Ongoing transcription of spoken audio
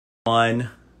One,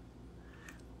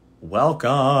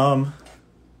 welcome.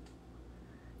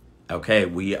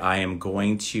 Okay, I am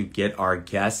going to get our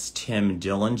guest Tim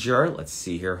Dillinger. Let's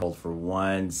see here. Hold for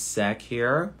one sec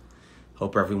here.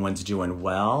 Hope everyone's doing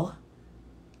well.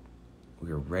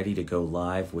 We're ready to go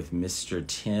live with Mr.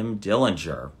 Tim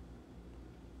Dillinger.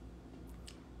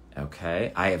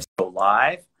 Okay, I have so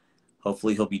live.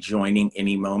 Hopefully he'll be joining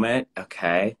any moment.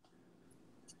 Okay.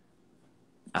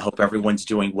 I hope everyone's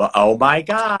doing well. Oh my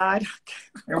God.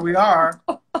 Here we are.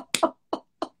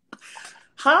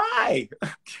 Hi.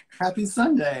 Happy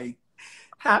Sunday.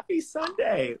 Happy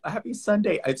Sunday. Happy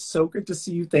Sunday. It's so good to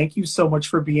see you. Thank you so much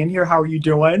for being here. How are you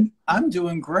doing? I'm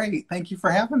doing great. Thank you for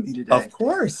having me today. Of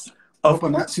course. Hope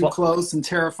I'm not too close and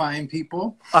terrifying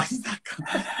people.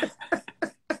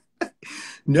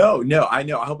 No, I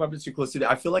know. I hope I'm not too close to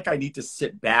that. I feel like I need to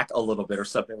sit back a little bit or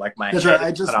something like my That's head. right.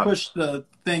 I just pushed the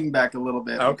thing back a little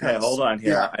bit. Okay, hold on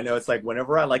here. Yeah. I know it's like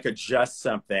whenever I adjust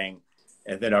something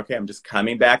and then, okay, I'm just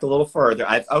coming back a little further.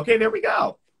 Okay, there we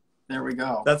go. There we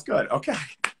go. That's good. Okay.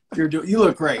 You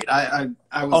look great. I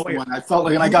was the one. I felt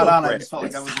like when I got on, I just felt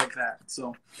like I was like that.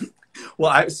 So.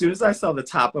 Well, as soon as I saw the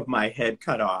top of my head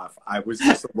cut off, I was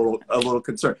just a little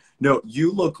concerned. No,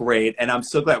 you look great, and I'm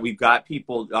so glad we've got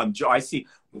people. I see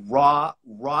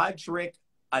Roderick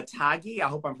Atagi. I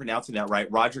hope I'm pronouncing that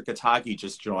right. Roderick Atagi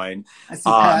just joined. I see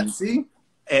Patsy.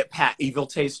 Pat Evil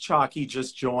Taste Chalky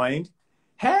just joined.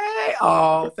 Hey,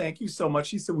 oh, thank you so much.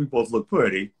 She said we both look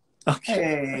pretty.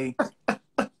 Okay. Hey.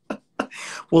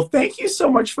 Well, thank you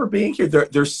so much for being here.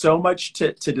 There's so much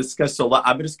to discuss. So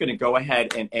I'm just going to go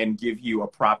ahead and give you a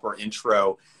proper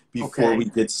intro before we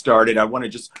get started. I want to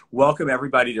just welcome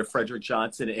everybody to Frederick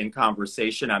Johnson in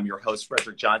Conversation. I'm your host,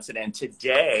 Frederick Johnson, and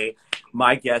today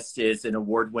my guest is an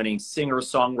award-winning singer,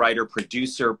 songwriter,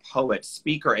 producer, poet,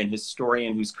 speaker, and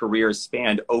historian whose career has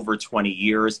spanned over 20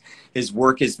 years. His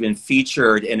work has been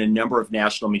featured in a number of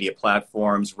national media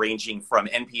platforms, ranging from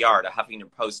NPR to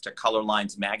Huffington Post to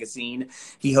Colorlines Magazine.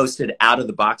 He hosted Out of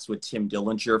the Box with Tim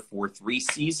Dillinger for 3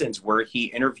 seasons, where he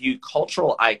interviewed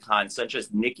cultural icons such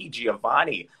as Nikki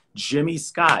Giovanni, Jimmy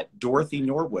Scott, Dorothy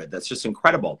Norwood. That's just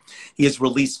incredible. He has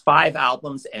released 5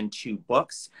 albums and 2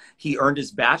 books. He earned his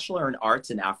Bachelor in Arts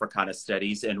in Africana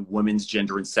Studies and Women's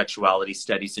Gender and Sexuality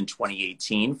Studies in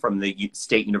 2018 from the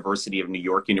State University of New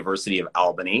York, University of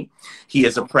Albany. He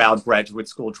is a proud graduate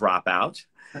school dropout.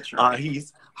 That's right.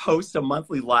 He's hosts a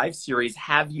monthly live series,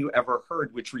 Have You Ever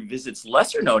Heard?, which revisits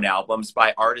lesser-known albums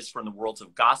by artists from the worlds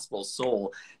of gospel,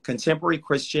 soul, contemporary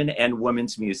Christian, and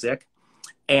women's music,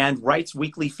 and writes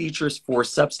weekly features for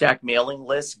Substack mailing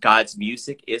list, God's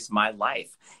Music is My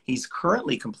Life. He's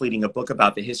currently completing a book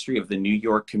about the history of the New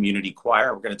York Community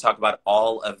Choir. We're going to talk about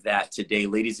all of that today.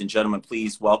 Ladies and gentlemen,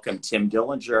 please welcome Tim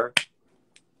Dillinger.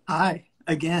 Hi,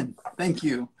 again. Thank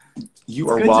you. You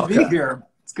are welcome. Good to be here.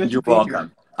 It's good to be welcome.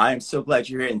 Here. I am so glad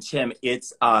you're here. And Tim,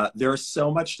 it's there's so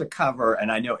much to cover,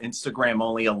 and I know Instagram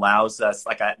only allows us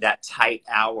that tight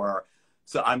hour.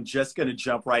 So I'm just going to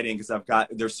jump right in because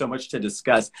there's so much to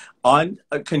discuss.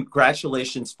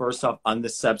 Congratulations, first off, on the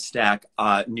Substack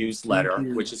newsletter,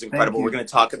 which is incredible. We're going to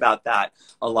talk about that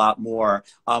a lot more.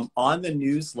 On the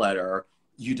newsletter,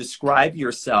 you describe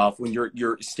yourself when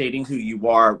you're stating who you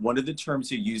are. One of the terms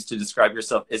you use to describe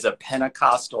yourself is a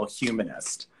Pentecostal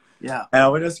humanist. Yeah. And I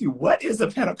would ask you, what is a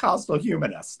Pentecostal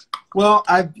humanist? Well,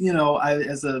 I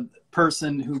as a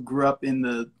person who grew up in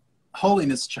the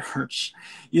Holiness Church,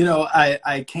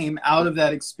 I came out of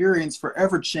that experience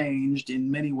forever changed in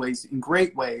many ways, in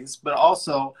great ways, but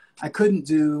also I couldn't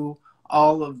do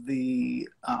all of the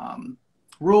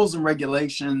rules and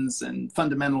regulations and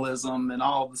fundamentalism and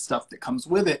all of the stuff that comes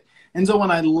with it. And so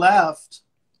when I left,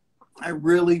 I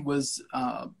really was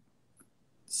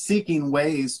seeking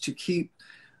ways to keep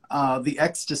the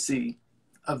ecstasy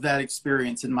of that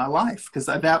experience in my life, because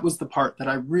that was the part that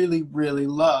I really, really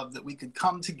loved, that we could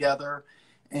come together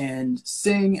and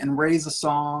sing and raise a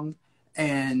song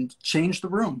and change the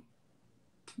room.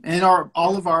 And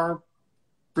all of our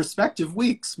respective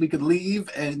weeks, we could leave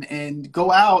and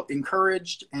go out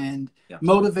encouraged and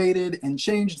motivated and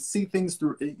changed, see things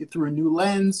through a new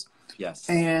lens. Yes.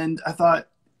 And I thought,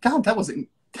 God, that wasn't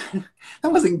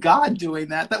God doing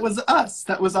that. That was us.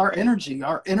 That was our energy.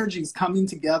 Our energies coming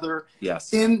together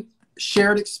in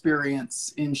shared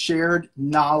experience, in shared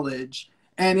knowledge,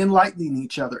 and enlightening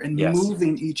each other and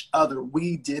moving each other.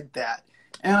 We did that.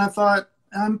 And I thought,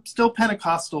 I'm still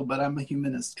Pentecostal, but I'm a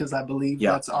humanist because I believe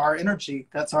that's our energy.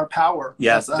 That's our power.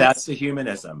 Yes, that's the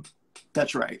humanism.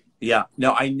 That's right. Yeah.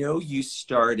 Now, I know you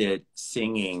started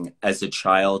singing as a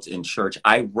child in church.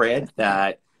 I read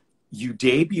that you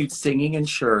debuted singing in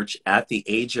church at the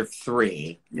age of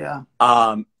 3. Yeah.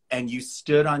 and you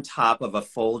stood on top of a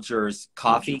Folgers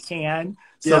coffee can,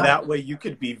 so that way you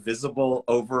could be visible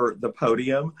over the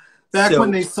podium. Back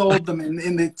when they sold them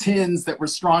in the tins that were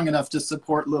strong enough to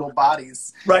support little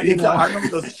bodies. Right. Exactly. I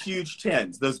remember those huge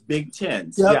tins, those big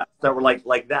tins. Yeah. That were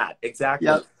like that. Exactly.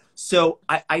 Yep. So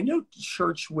I know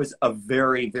church was a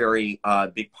very, very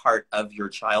big part of your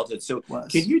childhood. So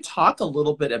can you talk a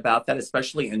little bit about that,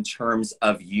 especially in terms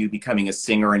of you becoming a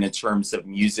singer and in terms of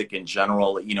music in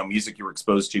general, music you were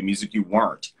exposed to, music you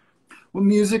weren't? Well,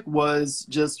 music was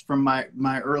just from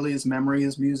my earliest memory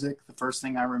is music. The first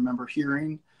thing I remember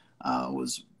hearing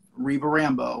was Reba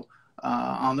Rambo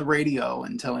on the radio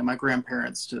and telling my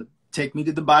grandparents to take me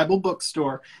to the Bible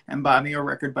bookstore and buy me a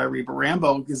record by Reba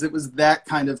Rambo, because it was that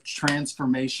kind of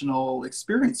transformational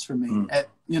experience for me at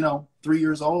 3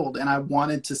 years old. And I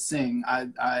wanted to sing.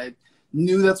 I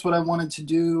knew that's what I wanted to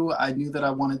do. I knew that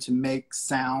I wanted to make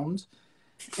sound,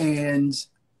 and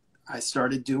I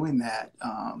started doing that.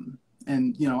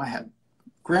 And I had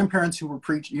grandparents who were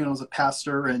preaching, as a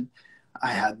pastor, and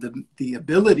I had the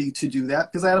ability to do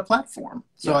that because I had a platform.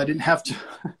 So I didn't have to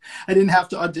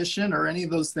audition or any of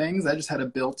those things. I just had a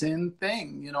built-in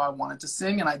thing. I wanted to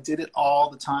sing, and I did it all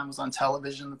the time. I was on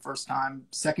television the first time,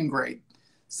 second grade,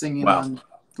 singing on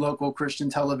local Christian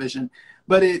television.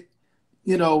 But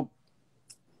so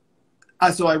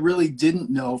I really didn't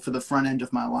know for the front end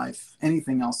of my life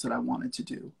anything else that I wanted to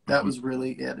do. That was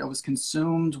really it. I was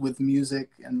consumed with music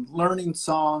and learning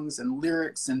songs and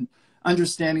lyrics and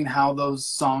understanding how those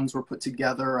songs were put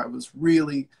together. I was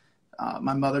really,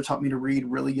 my mother taught me to read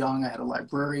really young. I had a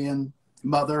librarian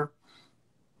mother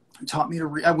who taught me to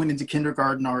read. I went into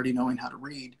kindergarten already knowing how to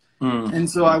read. And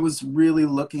so I was really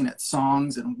looking at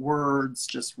songs, and words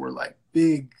just were like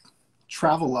big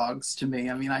travelogues to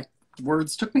me. I mean,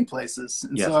 words took me places.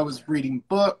 And so I was reading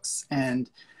books, and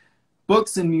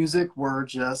books and music were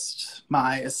just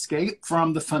my escape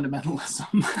from the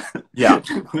fundamentalism.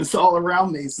 It was all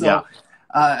around me. So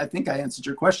I think I answered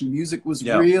your question. Music was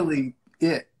really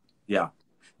it.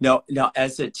 Now,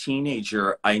 as a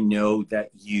teenager, I know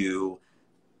that you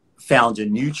found a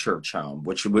new church home,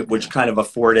 which kind of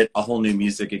afforded a whole new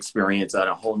music experience and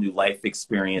a whole new life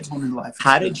experience.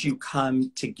 How did you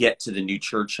come to get to the new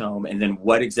church home? And then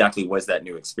what exactly was that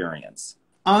new experience?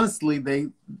 Honestly,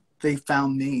 they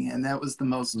found me, and that was the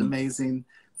most amazing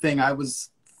thing. I was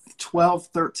 12,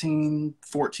 13,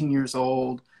 14 years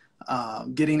old,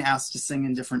 getting asked to sing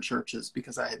in different churches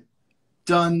because I had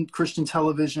done Christian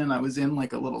television. I was in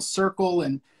like a little circle,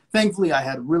 and thankfully I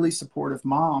had a really supportive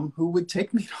mom who would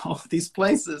take me to all of these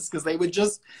places, because they would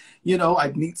just,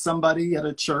 I'd meet somebody at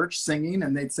a church singing,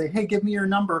 and they'd say, hey, give me your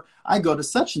number. I go to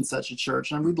such and such a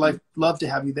church, and we'd love to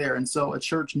have you there. And so a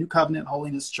church, New Covenant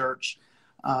Holiness Church,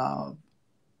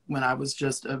 when I was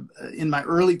just in my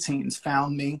early teens,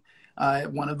 found me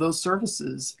at one of those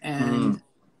services. And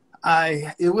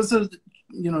it was a,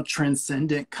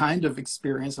 transcendent kind of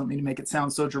experience. I don't mean to make it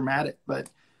sound so dramatic, but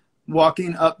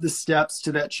walking up the steps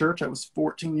to that church, I was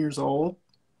 14 years old,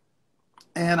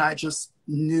 and I just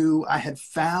knew I had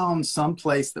found some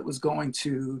place that was going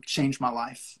to change my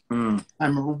life. I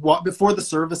remember before the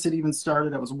service had even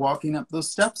started, I was walking up those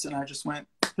steps, and I just went,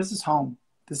 this is home.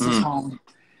 This is home.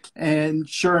 And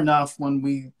sure enough, when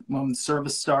the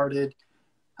service started,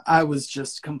 I was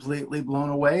just completely blown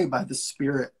away by the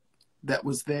spirit that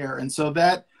was there. And so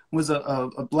that was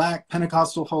a Black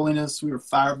Pentecostal holiness. We were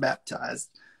fire baptized.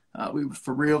 We were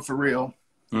for real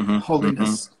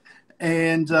holiness.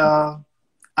 And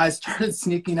I started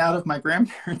sneaking out of my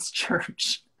grandparents'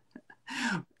 church.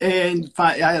 And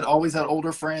I had always had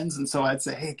older friends, and so I'd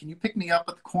say, hey, can you pick me up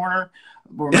at the corner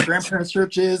where my grandparents'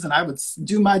 church is? And I would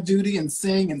do my duty and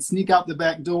sing and sneak out the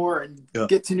back door and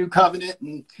get to New Covenant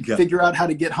and figure out how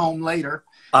to get home later.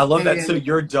 I love that. So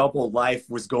your double life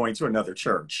was going to another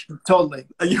church. Totally.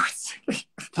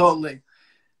 Totally.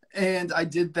 And I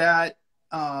did that.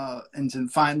 And then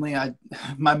finally,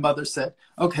 my mother said,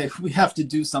 okay, we have to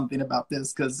do something about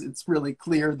this, because it's really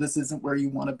clear this isn't where you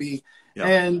want to be.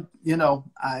 And,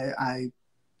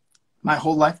 my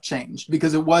whole life changed,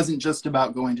 because it wasn't just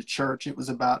about going to church. It was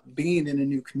about being in a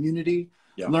new community,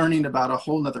 learning about a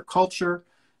whole nother culture,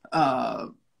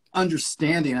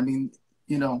 understanding. I mean,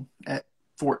 at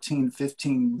 14,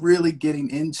 15, really getting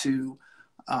into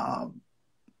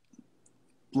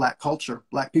Black culture,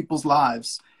 Black people's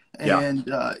lives.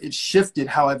 And it shifted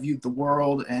how I viewed the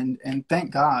world, and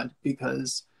thank God,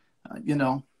 because,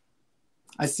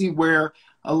 I see where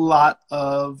a lot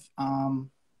of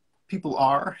people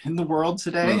are in the world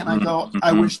today. And I go,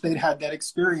 I wish they'd had that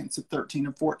experience at 13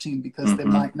 or 14, because they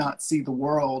might not see the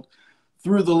world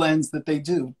through the lens that they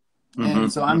do.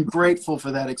 And so I'm grateful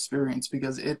for that experience,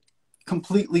 because it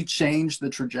completely changed the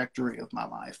trajectory of my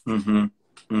life. Mm-hmm.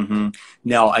 Mm-hmm.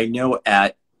 Now, I know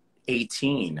at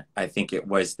 18, I think it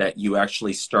was, that you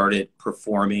actually started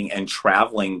performing and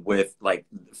traveling with like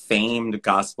famed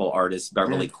gospel artist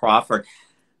Beverly Crawford.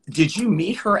 Did you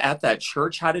meet her at that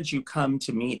church? How did you come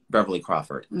to meet Beverly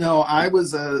Crawford? No, I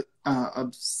was a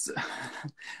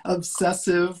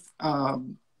obsessive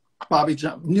Bobby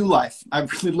New Life. I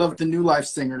really loved the New Life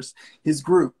singers, his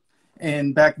group.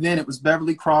 And back then it was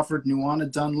Beverly Crawford,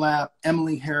 Nuwana Dunlap,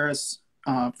 Emily Harris,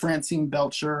 Francine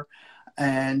Belcher,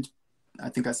 and I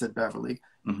think I said Beverly.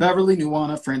 Mm-hmm. Beverly,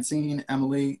 Nuwana, Francine,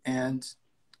 Emily, and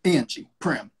Angie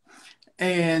Prim.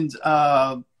 And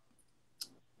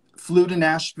flew to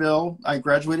Nashville. I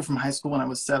graduated from high school when I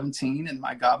was 17, and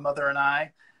my godmother and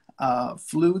I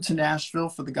flew to Nashville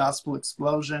for the Gospel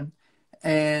Explosion.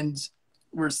 And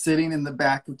we're sitting in the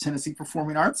back of Tennessee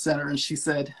Performing Arts Center, and she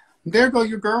said, "There go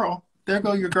your girl. There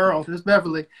go your girl. There's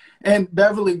Beverly." And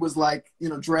Beverly was like,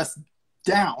 dressed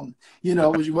down.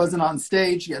 She wasn't on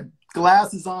stage. She had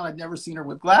glasses on. I'd never seen her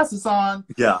with glasses on.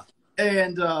 Yeah.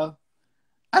 And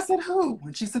I said, "Who?"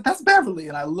 And she said, "That's Beverly."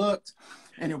 And I looked,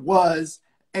 and it was.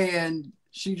 And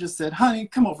she just said, "Honey,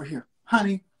 come over here.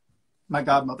 Honey," my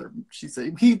godmother, she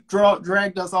said, "He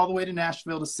dragged us all the way to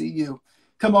Nashville to see you.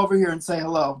 Come over here and say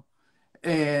hello."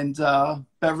 And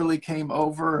Beverly came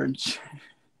over, and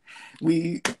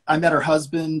I met her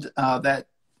husband that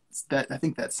I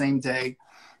think that same day,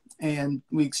 and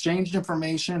we exchanged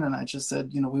information. And I just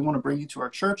said, "We want to bring you to our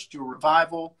church, do a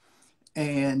revival,"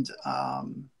 and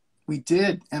we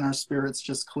did, and our spirits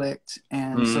just clicked.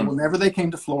 And so whenever they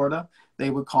came to Florida, they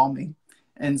would call me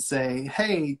and say,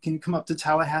 "Hey, can you come up to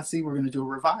Tallahassee? We're going to do a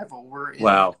revival. We're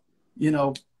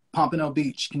in, Pompano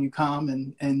Beach. Can you come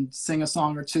and sing a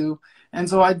song or two?" And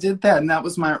so I did that. And that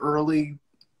was my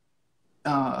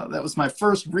that was my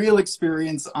first real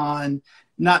experience on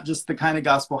not just the kind of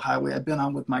gospel highway I'd been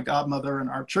on with my godmother and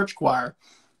our church choir,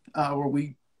 where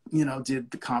we, did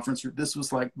the conference. This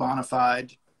was like bona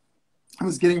fide. I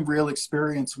was getting real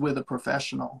experience with a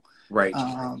professional. Right.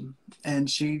 And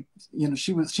she and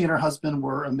her husband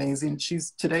were amazing.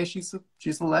 She's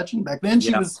a legend. Back then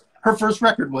her first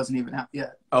record wasn't even out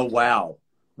yet. Oh, wow.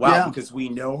 Wow. Yeah. Because we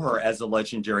know her as a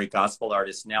legendary gospel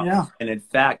artist now. Yeah. And in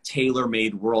fact, Taylor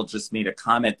Made World just made a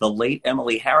comment. The late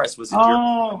Emily Harris was a dear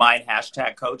friend of mine,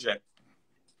 #Kojic.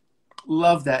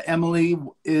 Love that. Emily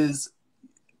is,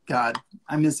 God,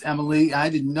 I miss Emily. I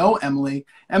didn't know Emily.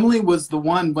 Emily was the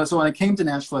one. So when I came to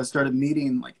Nashville, I started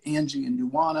meeting like Angie and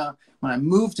Nuwana. When I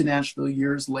moved to Nashville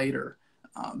years later,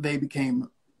 they became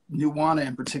Nuwana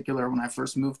in particular. When I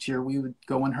first moved here, we would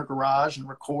go in her garage and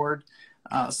record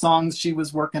songs she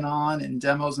was working on and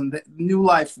demos. And New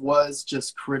Life was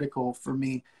just critical for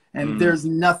me. And there's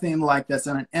nothing like this.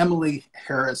 And Emily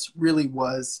Harris really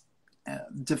was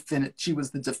she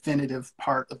was the definitive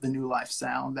part of the New Life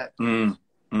sound that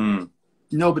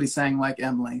nobody sang like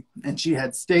Emily. And she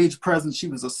had stage presence. She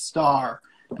was a star.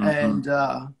 And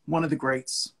one of the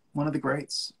greats.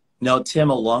 Now, Tim,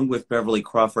 along with Beverly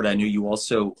Crawford, I know you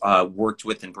also worked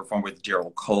with and performed with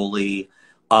Gerald Coley,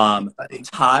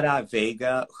 Tada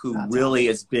Vega, who really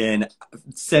has been,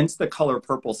 since the Color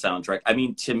Purple soundtrack. I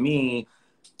mean, to me,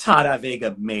 Tada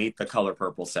Vega made the Color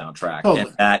Purple soundtrack. Oh.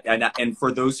 And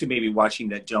for those who may be watching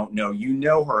that don't know,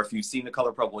 her. If you've seen the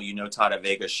Color Purple, you know Tada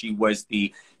Vega. She was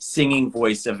the singing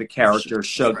voice of the character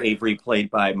Shug Avery, played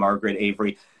by Margaret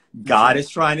Avery. God is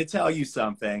trying to tell you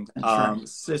something,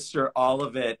 sister, all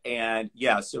of it. And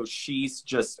yeah, so she's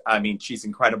just, she's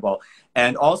incredible.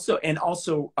 And also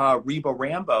Reba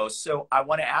Rambo. So I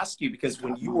want to ask you, because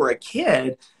when you were a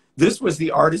kid, this was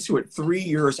the artist who at 3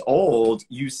 years old,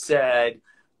 you said,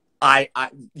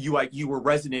 you were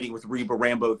resonating with Reba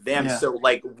Rambo then. Yeah. So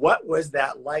like, what was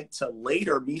that like to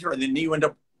later meet her and then you end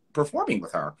up performing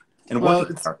with her and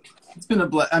working with her? It's been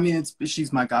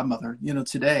she's my godmother.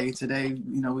 Today,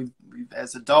 we've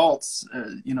as adults,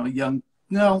 18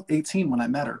 when I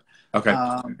met her. Okay.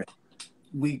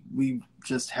 We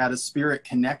just had a spirit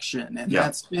connection, and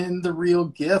that's been the real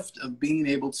gift of being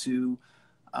able to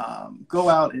go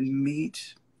out and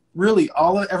meet. Really,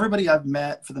 everybody I've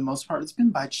met, for the most part, it's been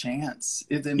by chance.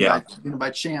 By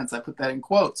chance. I put that in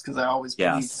quotes because I always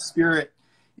believe spirit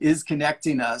is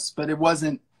connecting us, but it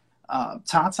wasn't.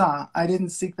 Tata, I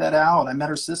didn't seek that out. I met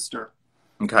her sister.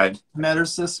 Okay. Met her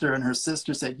sister, and her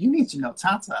sister said, "You need to know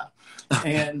Tata,"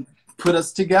 and put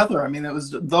us together. It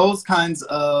was those kinds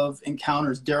of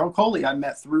encounters. Daryl Coley, I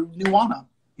met through Nuwana.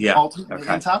 Yeah. Ultimately,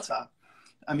 and Tata.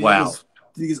 Wow. It was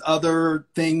these other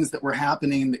things that were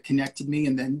happening that connected me,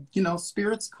 and then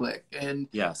spirits click. And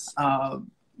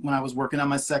when I was working on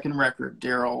my second record,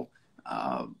 Daryl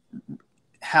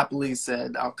happily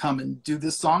said, I'll come and do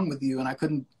this song with you. And I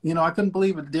couldn't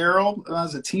believe it. Daryl, when I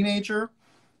was a teenager,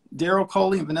 Daryl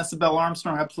Coley and Vanessa Bell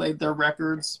Armstrong, I played their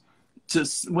records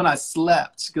just when I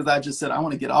slept, because I just said, I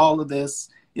want to get all of this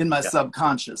in my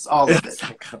subconscious, all of it,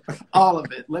 all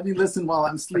of it. Let me listen while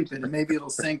I'm sleeping and maybe it'll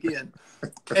sink in.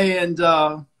 And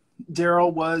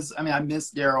Daryl was, I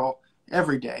miss Daryl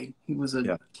every day. He was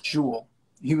a jewel.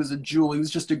 He was a jewel. He was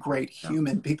just a great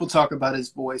human. People talk about his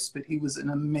voice, but he was an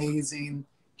amazing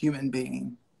human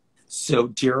being. So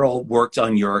Daryl worked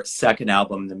on your second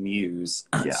album, The Muse.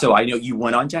 Yeah. So I know you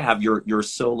went on to have your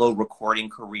solo recording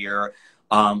career.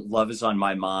 Love Is on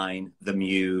My Mind, The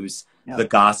Muse, the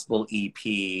Gospel EP,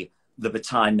 The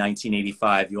Baton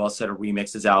 1985. You also had a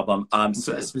remixes album.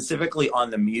 So specifically on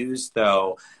The Muse,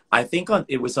 though, I think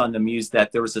it was on The Muse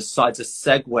that there was it's a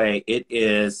segue. It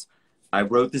is, I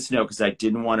wrote this note because I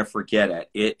didn't want to forget it.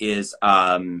 It is,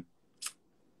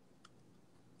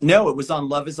 no, it was on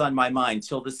Love Is on My Mind,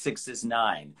 Till the 6 is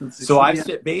 9. So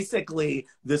basically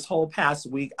this whole past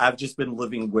week, I've just been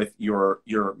living with your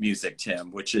music,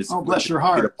 Tim, which is bless your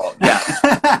heart. Beautiful.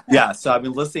 Yeah. Yeah. So I've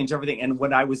been listening to everything. And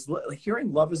when I was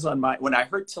hearing Love Is on My, when I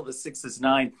heard Till the 6 is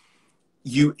 9,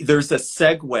 there's a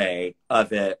segue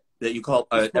of it that you call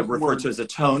referred to as a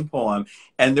tone poem.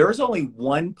 And there's only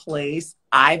one place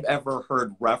I've ever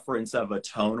heard reference of a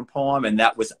tone poem, and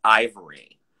that was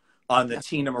Ivory on the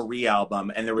Tina Marie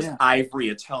album, and there was Ivory,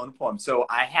 a tone poem. So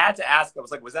I had to ask, I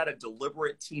was like, was that a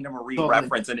deliberate Tina Marie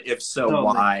reference? And if so,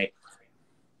 why?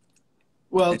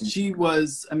 Well, she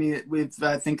was, if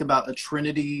I think about a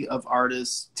trinity of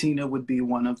artists, Tina would be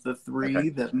one of the three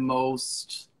that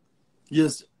most,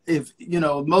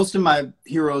 most of my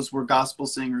heroes were gospel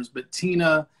singers, but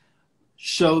Tina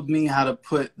showed me how to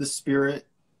put the spirit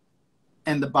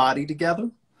and the body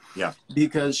together. Yeah.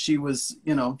 Because she was,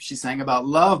 she sang about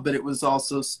love, but it was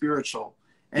also spiritual.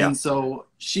 And so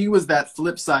she was that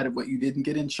flip side of what you didn't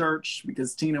get in church,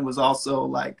 because Tina was also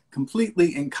like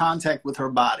completely in contact with her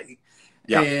body.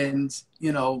 Yeah. And,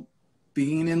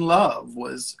 being in love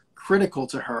was critical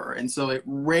to her. And so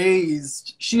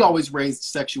she always raised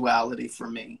sexuality for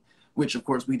me, which of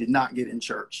course we did not get in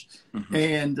church. Mm-hmm.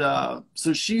 And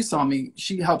so she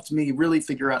helped me really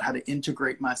figure out how to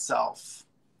integrate myself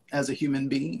as a human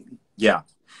being. Yeah.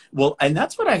 Well, and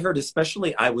that's what I heard,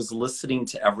 especially I was listening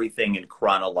to everything in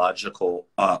chronological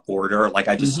order. Like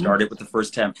I just started with the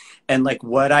first 10. And like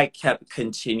what I kept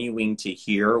continuing to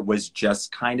hear was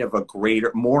just kind of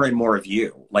more and more of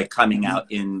you, like coming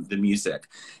out in the music.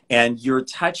 And you're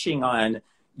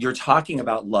talking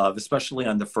about love, especially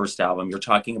on the first album. You're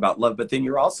talking about love, but then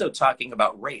you're also talking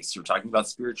about race. You're talking about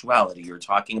spirituality. You're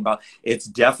talking about, it's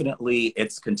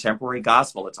contemporary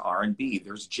gospel. It's R&B.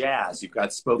 There's jazz. You've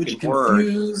got spoken word.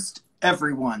 Confused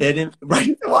everyone.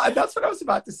 Right. Well, that's what I was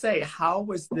about to say. How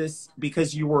was this?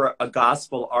 Because you were a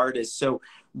gospel artist. So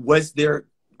was there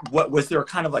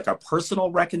kind of like a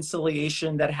personal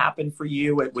reconciliation that happened for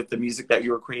you with the music that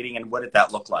you were creating, and what did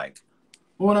that look like?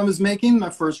 When I was making my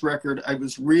first record, I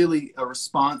was really a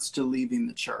response to leaving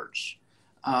the church,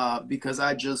 because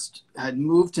I just had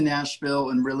moved to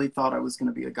Nashville and really thought I was going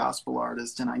to be a gospel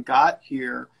artist. And I got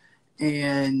here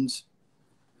and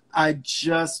I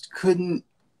just couldn't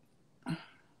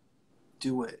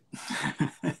do it.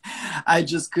 I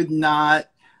just could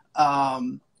not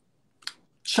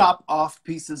chop off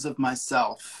pieces of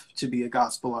myself to be a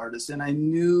gospel artist. And I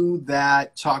knew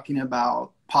that talking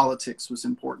about politics was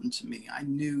important to me. I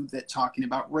knew that talking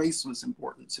about race was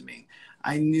important to me.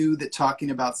 I knew that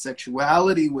talking about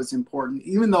sexuality was important,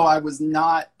 even though I was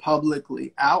not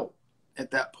publicly out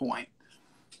at that point.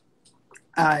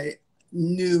 I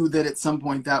knew that at some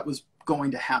point that was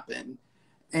going to happen.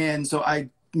 And so I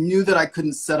knew that I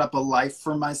couldn't set up a life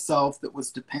for myself that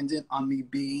was dependent on me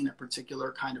being a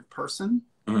particular kind of person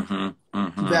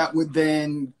that would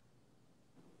then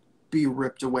be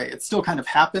ripped away. It still kind of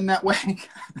happened that way.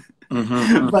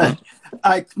 But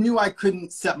I knew I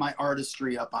couldn't set my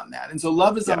artistry up on that. And so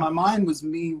Love Is on My Mind was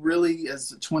me really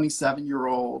as a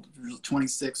 27-year-old,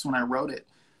 26 when I wrote it,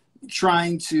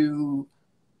 trying to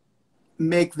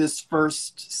make this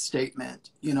first statement,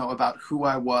 about who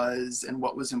I was and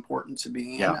what was important to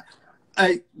me. Yeah. And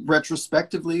I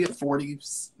retrospectively at 40,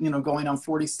 going on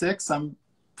 46, I'm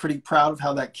pretty proud of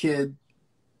how that kid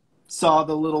saw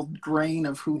the little grain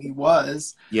of who he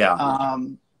was. Yeah.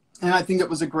 And I think it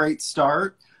was a great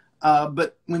start.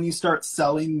 But when you start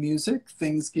selling music,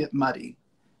 things get muddy.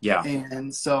 Yeah.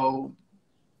 And so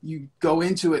you go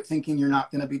into it thinking you're not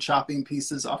going to be chopping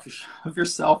pieces of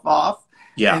yourself off.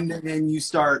 Yeah. And then you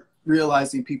start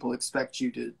realizing people expect you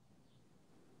to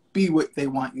be what they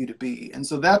want you to be. And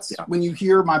so that's when you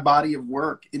hear my body of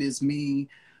work, it is me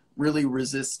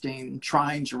really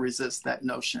trying to resist that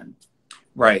notion.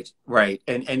 Right, right.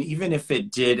 And even if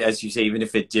it did, as you say, even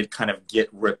if it did kind of get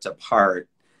ripped apart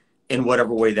in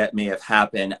whatever way that may have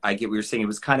happened, I get what you're saying. It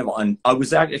was kind of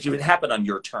it happened on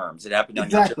your terms. It happened on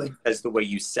your terms as the way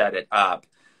you set it up.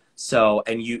 So,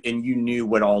 and you knew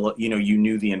what you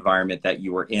knew the environment that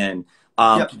you were in.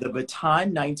 The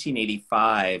Baton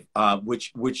 1985,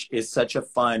 which is such a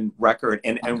fun record.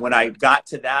 And when I got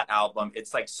to that album,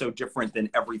 it's like so different than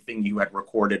everything you had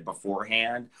recorded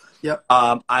beforehand. Yep.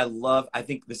 I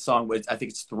think the song I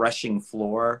think it's Threshing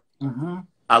Floor. Mm-hmm.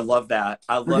 I love that.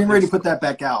 We're getting ready to put that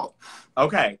back out.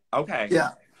 Okay.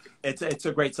 Yeah. It's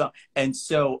a great song. And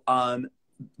so,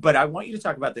 but I want you to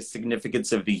talk about the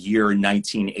significance of the year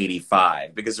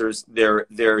 1985, because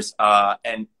there's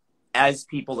and as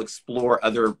people explore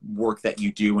other work that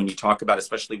you do, when you talk about,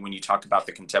 especially when you talk about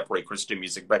the contemporary Christian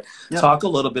music, but talk a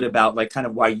little bit about like kind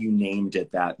of why you named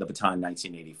it that, the Baton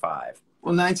 1985.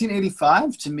 Well,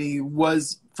 1985 to me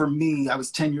was, for me, I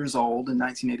was 10 years old in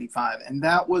 1985, and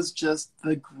that was just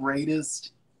the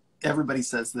greatest. Everybody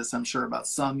says this, I'm sure, about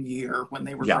some year when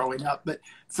they were growing up, but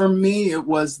for me, it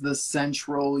was the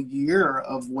central year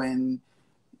of when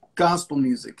gospel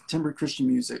music, contemporary Christian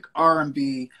music,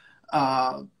 R&B,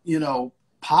 pop.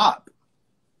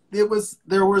 There was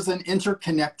an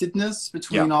interconnectedness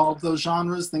between all of those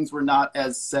genres. Things were not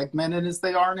as segmented as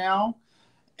they are now.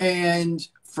 And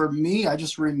for me, I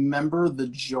just remember the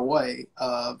joy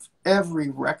of every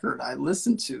record I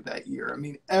listened to that year. I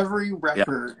mean, every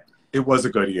record. Yeah. It was a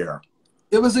good year.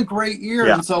 It was a great year.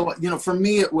 Yeah. And so, for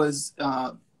me, it was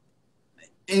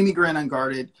Amy Grant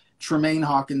Unguarded, Tremaine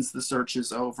Hawkins' The Search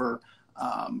Is Over,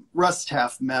 Russ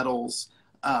Taff Metals,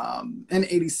 and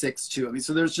 86 too. I mean,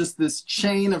 so there's just this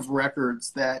chain of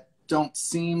records that don't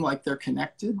seem like they're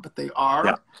connected, but they are.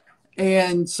 Yeah.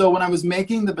 And so when I was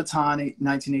making the Baton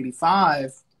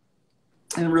 1985,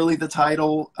 and really the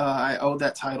title, I owe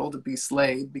that title to B.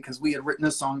 Slade, because we had written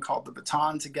a song called The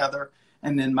Baton together.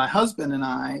 And then my husband and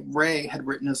I, Ray, had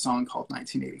written a song called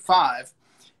 1985.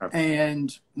 Okay.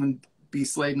 And when B.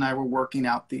 Slade and I were working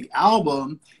out the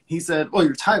album, he said, well,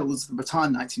 your title is The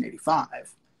Baton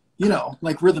 1985.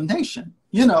 Like Rhythm Nation,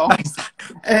 and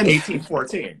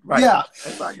 1814, right? Yeah.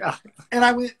 And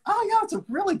I went, oh yeah, it's a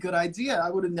really good idea.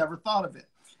 I would have never thought of it.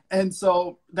 And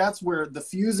so that's where the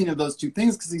fusing of those two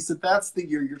things, because he said that's the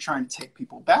year you're trying to take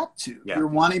people back to. Yeah. You're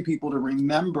wanting people to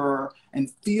remember and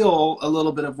feel a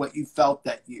little bit of what you felt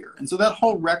that year. And so that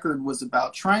whole record was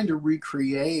about trying to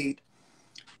recreate,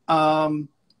 in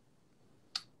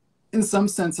some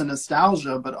sense, a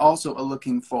nostalgia, but also a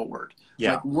looking forward.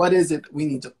 Yeah. Like, what is it we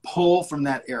need to pull from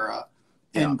that era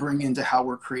and bring into how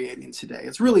we're creating today?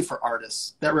 It's really for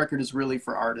artists. That record is really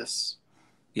for artists.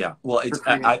 Yeah. Well,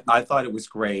 I thought it was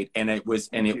great. And it was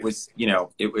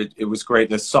great.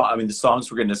 The songs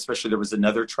were good. Especially there was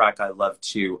another track I loved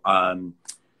too. The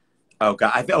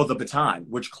Baton,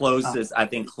 which closes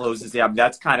the album.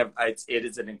 That's kind of, it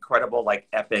is an incredible, like,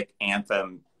 epic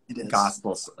anthem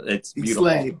gospel. It's beautiful.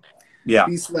 Slade. Yeah.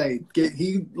 B. Slade.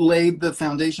 He laid the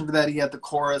foundation for that. He had the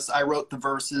chorus. I wrote the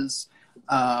verses.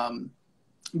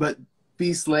 But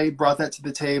B. Slade brought that to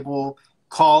the table,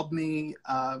 called me.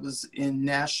 I was in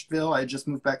Nashville. I had just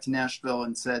moved back to Nashville,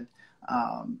 and said,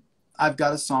 I've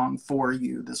got a song for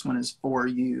you. This one is for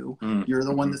you. Mm-hmm. You're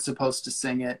the one that's supposed to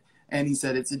sing it. And he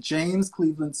said, it's a James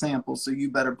Cleveland sample, so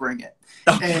you better bring it.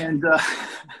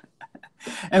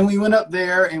 And we went up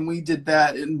there and we did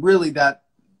that. And really that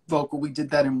vocal, we did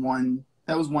that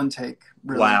that was one take,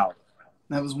 really. Wow.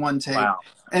 That was one take. Wow.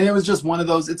 And it was just one of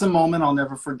those, it's a moment I'll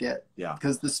never forget. Yeah.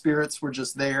 Because the spirits were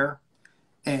just there.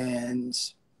 And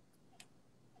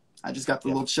I just got the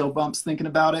little chill bumps thinking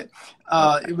about it.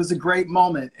 It was a great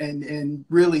moment. And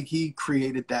really, he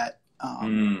created that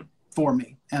for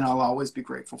me. And I'll always be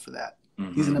grateful for that.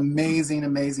 Mm-hmm. He's an amazing,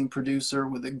 amazing producer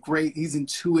with he's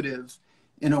intuitive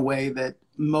in a way that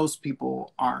most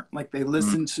people aren't. Like, they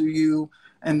listen to you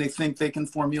and they think they can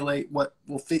formulate what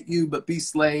will fit you. But B.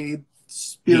 Slade,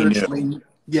 spiritually,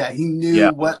 he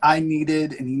knew what I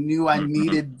needed, and he knew I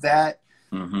needed that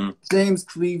James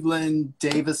Cleveland,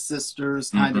 Davis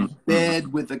Sisters kind of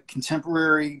bed with a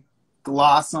contemporary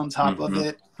gloss on top of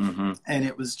it. And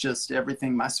it was just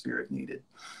everything my spirit needed.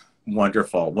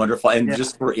 Wonderful. Wonderful. And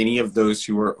just for any of those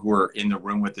who are in the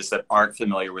room with this that aren't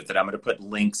familiar with it, I'm going to put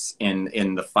links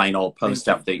in the final post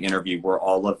of the interview where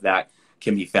all of that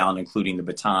can be found, including the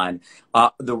Baton.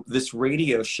 This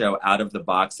radio show, Out of the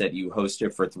Box, that you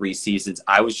hosted for 3 seasons,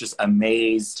 I was just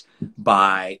amazed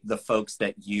by the folks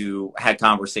that you had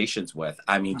conversations with.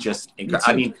 I mean,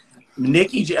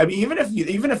 Nikki, even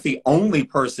if the only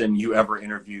person you ever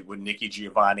interviewed with Nikki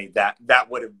Giovanni, that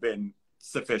would have been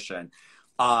sufficient.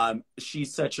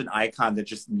 She's such an icon that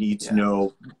just needs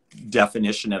no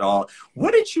definition at all.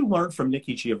 What did you learn from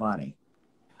Nikki Giovanni?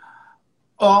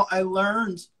 Well, I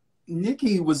learned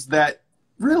Nikki was that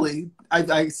really, I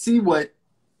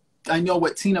know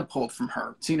what Tina pulled from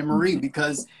her, Tina Marie,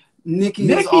 because Nikki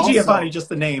Giovanni, just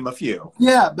to name a few.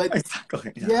 Yeah, but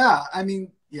exactly. I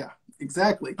mean,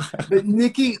 exactly. But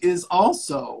Nikki is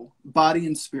also body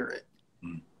and spirit.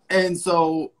 And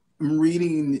so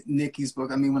reading Nikki's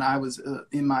book, I mean, when I was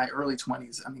in my early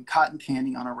 20s, I mean, Cotton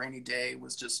Candy on a Rainy Day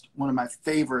was just one of my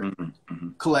favorite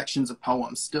collections of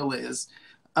poems, still is.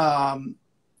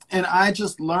 And I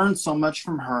just learned so much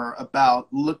from her about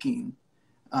looking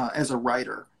as a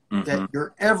writer at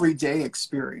your everyday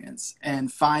experience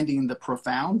and finding the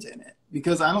profound in it.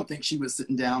 Because I don't think she was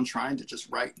sitting down trying to just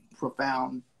write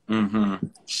profound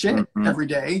shit every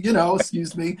day,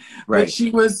 excuse me. Right. But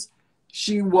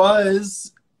she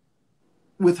was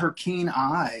with her keen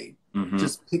eye,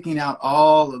 just picking out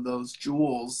all of those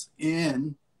jewels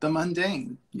in the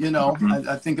mundane.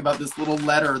 I think about this little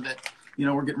letter that,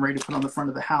 we're getting ready to put on the front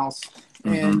of the house.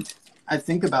 And I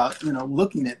think about,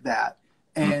 looking at that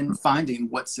and finding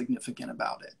what's significant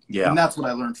about it. Yeah. And that's what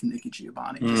I learned from Nikki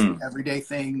Giovanni, just the everyday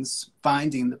things,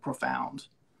 finding the profound.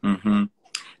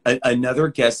 Another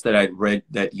guest that I'd read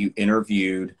that you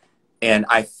interviewed, and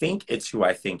I think it's who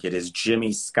I think it is,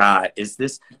 Jimmy Scott. Is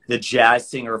this the jazz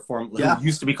singer who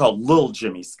used to be called Lil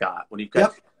Jimmy Scott? When you've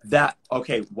got that,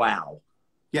 okay, wow.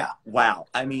 Yeah. Wow.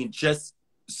 I mean,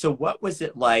 so what was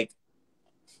it like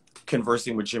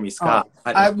conversing with Jimmy Scott?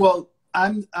 I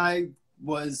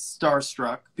was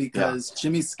starstruck because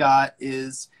Jimmy Scott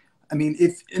is, I mean,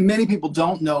 many people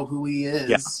don't know who he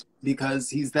is because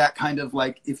he's that kind of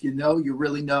like, if you know, you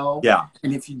really know. Yeah.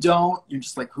 And if you don't, you're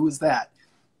just like, who is that?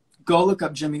 Go look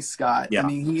up Jimmy Scott. Yeah. I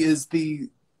mean, he is the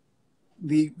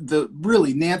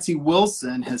really, Nancy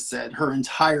Wilson has said her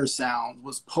entire sound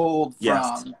was pulled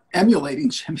from emulating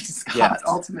Jimmy Scott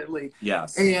ultimately.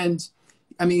 Yes. And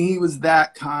I mean, he was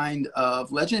that kind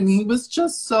of legend. He was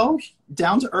just so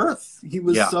down to earth. He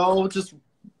was so just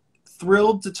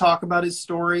thrilled to talk about his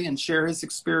story and share his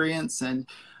experience. And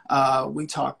we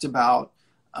talked about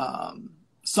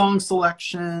song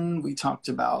selection. We talked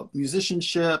about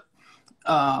musicianship,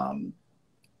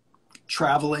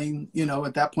 traveling.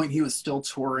 At that point, he was still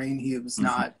touring. He was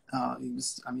not,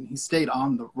 he stayed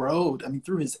on the road,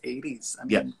 through his 80s.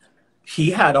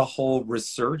 He had a whole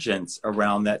resurgence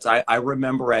around that. I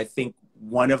remember, I think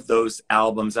one of those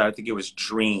albums, I think it was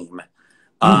Dream,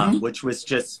 which was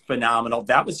just phenomenal.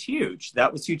 That was huge.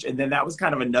 And then that was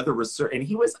kind of another resurgence. And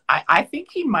he was, I think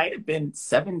he might have been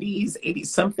 70s, 80s,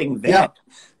 something then. Yeah.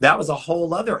 That was a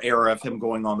whole other era of him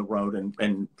going on the road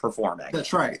and performing.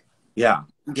 That's right. Yeah.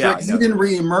 Because he didn't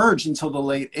reemerge until the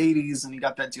late 80s, and he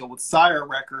got that deal with Sire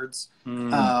Records.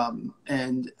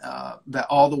 And that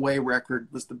All the Way record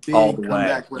was the big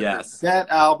comeback record. Yes. That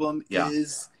album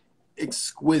is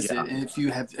exquisite. And if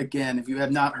you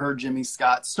have not heard Jimmy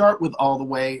Scott, start with All the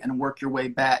Way and work your way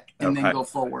back and then go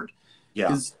forward. Yeah.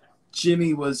 Because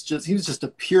Jimmy was just a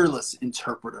peerless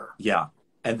interpreter. Yeah.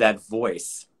 And that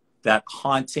voice, that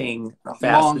haunting,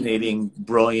 fascinating,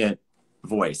 brilliant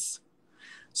voice.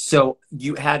 So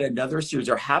you had another series,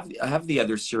 or have the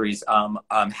other series,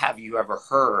 Have You Ever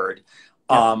Heard,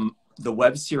 the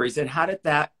web series, and how did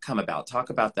that come about? Talk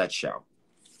about that show.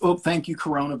 Well, thank you,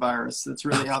 coronavirus. That's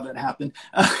really how that happened.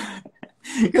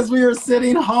 Because we were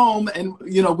sitting home and,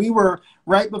 we were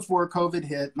right before COVID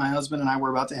hit. My husband and I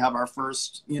were about to have our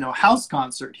first, house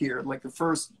concert here, like the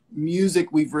first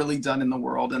music we've really done in the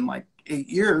world in like 8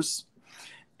 years.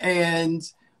 And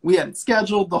we hadn't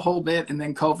scheduled the whole bit, and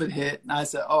then COVID hit, and I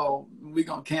said, "Oh, we're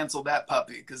gonna cancel that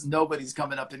puppy because nobody's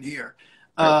coming up in here."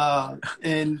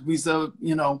 And we so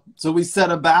we set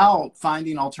about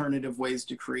finding alternative ways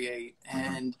to create,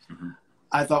 and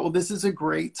I thought, well, this is a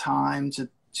great time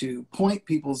to point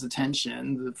people's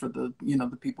attention for the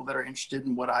people that are interested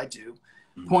in what I do,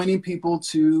 pointing people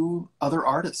to other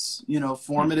artists,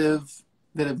 formative.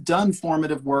 That have done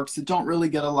formative works that don't really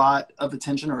get a lot of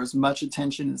attention or as much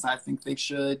attention as I think they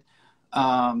should.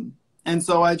 And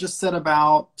so I just set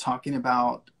about talking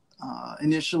about,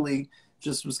 initially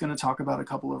just was going to talk about a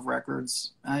couple of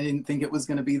records. I didn't think it was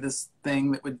going to be this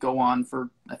thing that would go on for,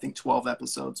 I think 12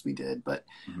 episodes we did, but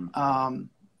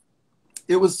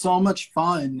it was so much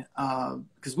fun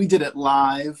because we did it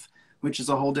live, which is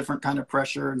a whole different kind of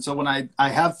pressure. And so when I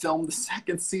have filmed the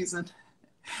second season,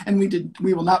 and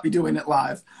we will not be doing it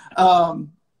live.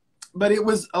 But it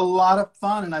was a lot of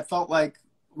fun, and I felt like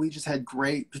we just had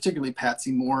particularly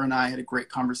Patsy Moore and I had a great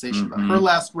conversation about her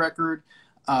last record.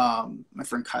 My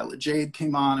friend Kyla Jade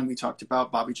came on, and we talked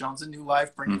about Bobby Jones and New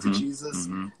Life, Bring It to Jesus.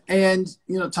 And,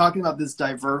 you know, talking about this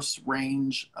diverse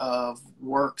range of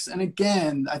works. And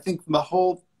again, I think the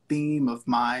whole theme of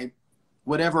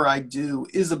whatever I do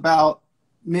is about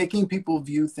making people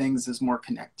view things as more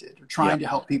connected, or trying to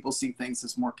help people see things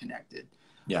as more connected,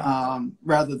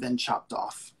 rather than chopped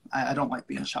off. I don't like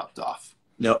being chopped off.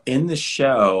 No, in the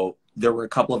show, there were a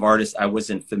couple of artists I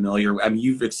wasn't familiar with. I mean,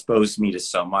 you've exposed me to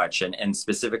so much. And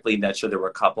specifically in that show, there were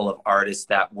a couple of artists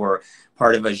that were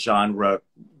part of a genre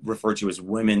referred to as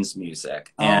women's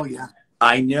music. And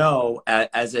I know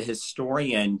as a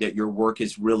historian that your work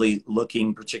is really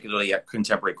looking particularly at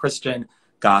contemporary Christian,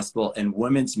 gospel, and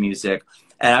women's music.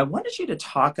 And I wanted you to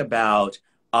talk about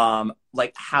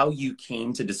like how you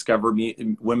came to discover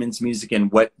women's music and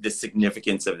what the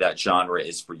significance of that genre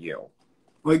is for you.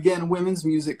 Well, again, women's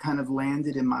music kind of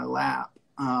landed in my lap.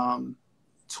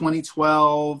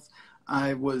 2012,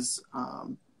 I was,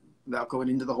 without going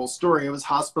into the whole story, I was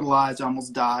hospitalized, I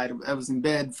almost died. I was in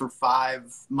bed for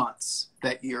 5 months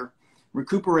that year,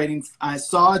 recuperating. I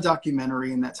saw a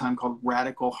documentary in that time called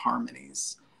Radical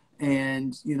Harmonies.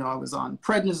 And, you know, I was on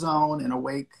prednisone and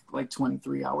awake like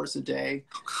 23 hours a day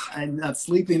and not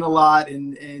sleeping a lot.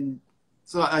 And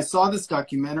so I saw this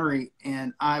documentary,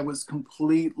 and I was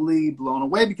completely blown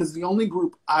away, because the only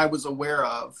group I was aware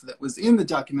of that was in the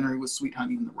documentary was Sweet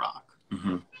Honey in the Rock.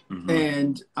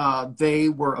 And they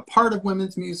were a part of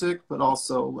women's music, but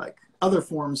also like other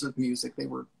forms of music. They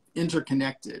were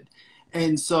interconnected.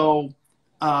 And so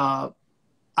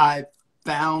I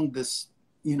found this,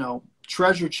 you know,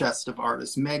 treasure chest of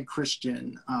artists: Meg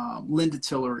Christian, Linda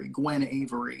Tillery, Gwen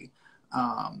Avery,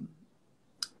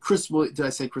 Chris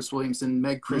Williamson,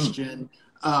 Meg Christian,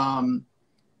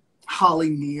 Holly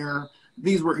Near.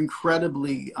 These were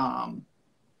incredibly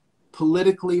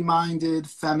politically minded,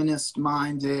 feminist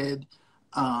minded,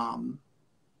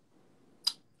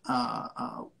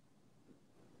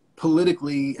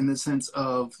 politically in the sense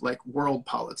of like world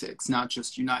politics, not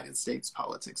just United States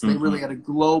politics. They really had a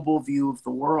global view of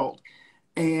the world.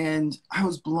 And I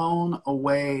was blown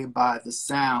away by the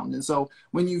sound. And so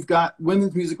when you've got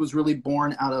women's music was really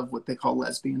born out of what they call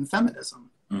lesbian feminism.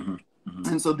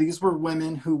 And so these were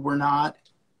women who were not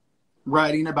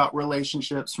writing about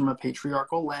relationships from a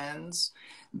patriarchal lens.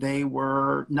 They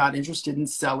were not interested in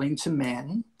selling to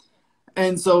men.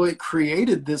 And so it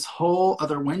created this whole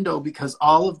other window, because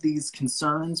all of these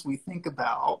concerns we think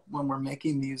about when we're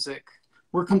making music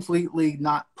were completely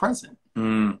not present,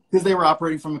 because they were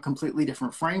operating from a completely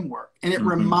different framework. And it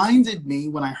reminded me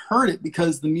when I heard it,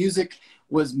 because the music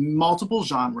was multiple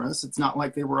genres. It's not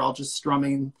like they were all just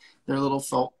strumming their little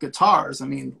folk guitars. I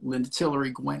mean, Linda Tillery,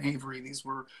 Gwen Avery, these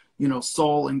were, you know,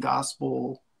 soul and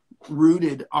gospel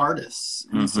rooted artists.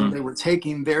 And so they were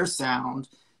taking their sound,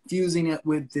 fusing it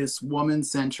with this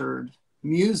woman-centered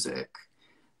music.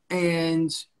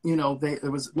 And, you know,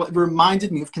 it was what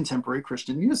reminded me of contemporary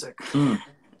Christian music.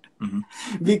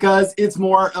 Because it's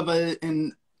more of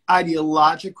an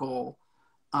ideological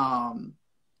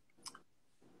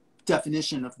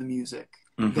definition of the music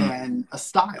than a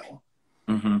style.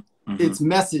 It's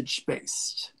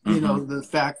message-based. You know, the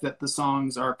fact that the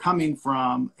songs are coming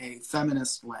from a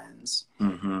feminist lens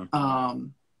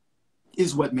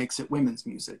is what makes it women's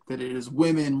music, that it is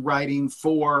women writing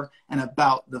for and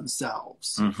about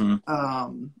themselves.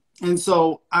 And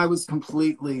so I was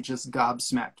completely just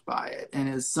gobsmacked by it. And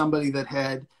as somebody that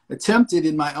had attempted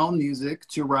in my own music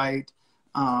to write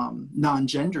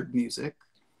non-gendered music,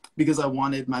 because I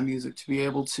wanted my music to be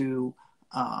able to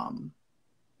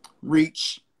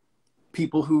reach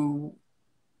people who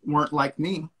weren't like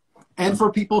me, and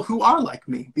for people who are like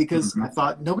me, because I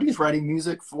thought nobody's writing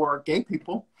music for gay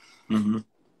people. You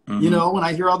know, when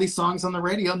I hear all these songs on the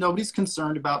radio, nobody's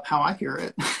concerned about how I hear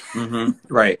it.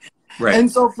 Right.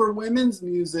 And so for women's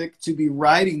music to be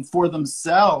writing for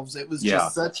themselves, it was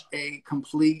just such a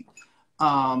complete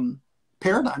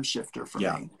paradigm shifter for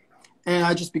me. And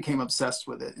I just became obsessed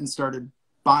with it and started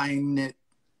buying it.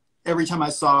 Every time I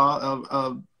saw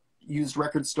a used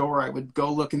record store, I would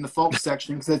go look in the folk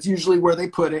section, because that's usually where they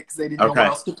put it, because they didn't know where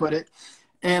else to put it.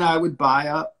 And I would buy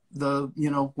up the, you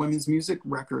know, women's music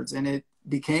records, and it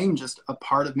became just a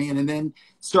part of me. And then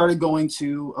started going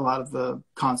to a lot of the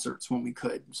concerts when we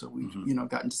could. So we, you know,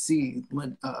 gotten to see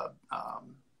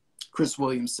Chris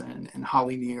Williamson and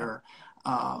Holly Near,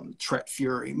 Tret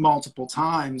Fury multiple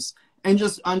times, and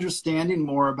just understanding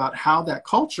more about how that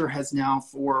culture has now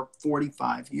for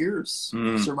 45 years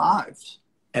survived.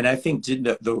 And I think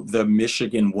the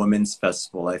Michigan Women's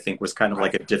Festival, I think, was kind of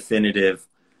like a definitive.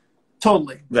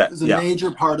 Totally. It was a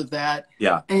major part of that.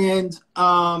 And,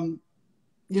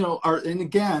 you know, and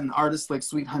again, artists like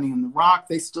Sweet Honey and the Rock,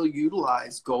 they still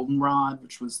utilize Goldenrod,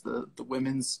 which was the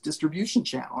women's distribution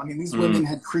channel. I mean, these women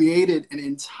had created an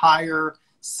entire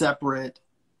separate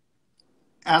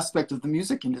aspect of the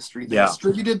music industry. They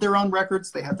distributed their own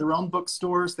records. They had their own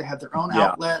bookstores. They had their own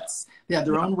outlets. They had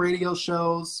their own radio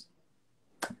shows.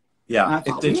 Yeah,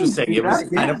 it's interesting. It was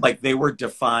kind of like they were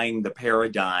defying the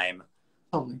paradigm.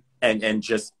 Totally. And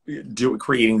just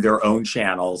creating their own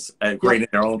channels and creating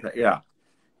their own,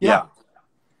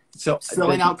 So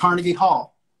selling out Carnegie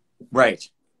Hall. Right.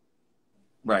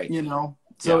 You know,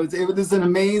 so it was an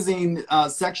amazing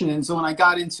section. And so when I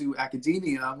got into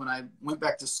academia, when I went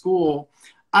back to school,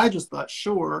 I just thought,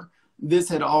 sure, this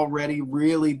had already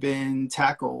really been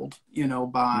tackled, you know,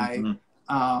 by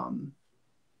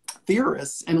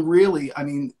theorists. And really, I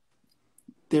mean,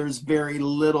 there's very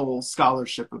little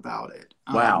scholarship about it.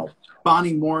 Wow.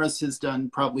 Bonnie Morris has done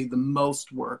probably the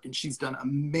most work, and she's done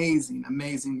amazing,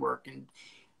 amazing work. And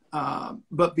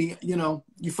you know,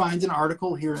 you find an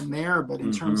article here and there, but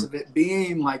in terms of it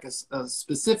being like a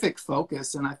specific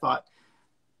focus, and I thought,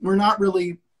 we're not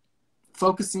really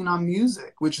focusing on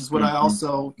music, which is what I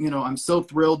also, you know, I'm so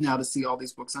thrilled now to see all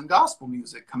these books on gospel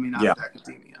music coming out of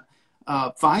academia.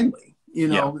 Finally. You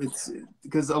know, it's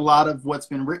because a lot of what's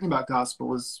been written about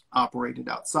gospel is operated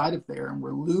outside of there, and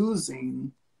we're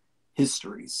losing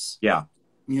histories. Yeah.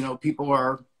 You know, people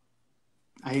are,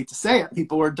 I hate to say it,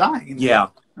 people are dying. Yeah.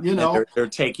 You know, they're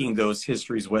taking those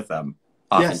histories with them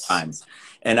oftentimes.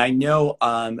 And I know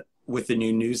with the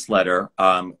new newsletter,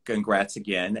 congrats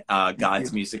again,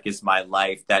 God's Music is My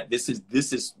Life, that this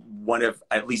is one of,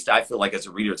 at least I feel like as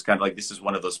a reader, it's kind of like this is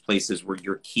one of those places where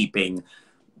you're keeping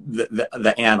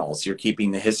the annals, you're keeping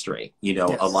the history, you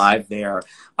know, alive there.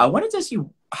 I wanted to ask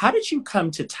you, how did you come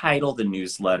to title the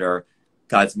newsletter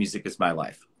God's Music is My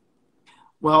Life?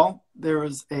 Well, there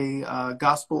was a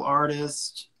gospel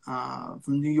artist from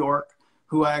New York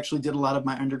who I actually did a lot of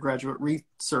my undergraduate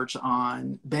research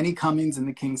on, Benny Cummings and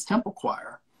the King's Temple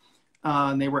Choir.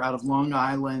 And they were out of Long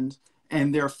Island,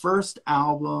 and their first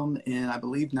album in, I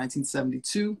believe,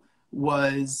 1972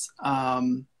 was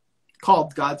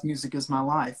called God's Music is My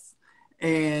Life.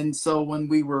 And so when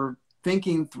we were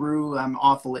thinking through, I'm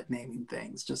awful at naming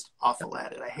things, just awful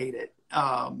at it. I hate it.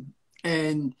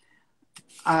 And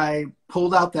I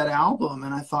pulled out that album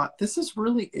and I thought, this is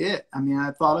really it. I mean,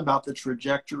 I thought about the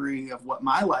trajectory of what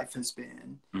my life has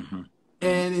been.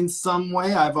 And in some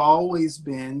way, I've always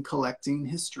been collecting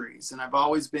histories, and I've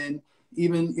always been,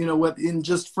 even, you know, in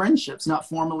just friendships, not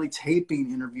formally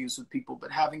taping interviews with people, but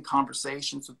having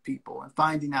conversations with people and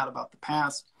finding out about the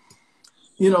past.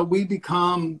 You know, we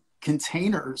become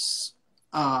containers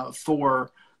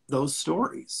for those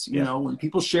stories. You know, when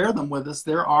people share them with us,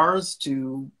 they're ours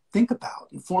to think about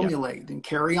and formulate and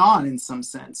carry on in some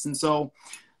sense. And so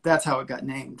that's how it got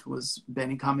named, was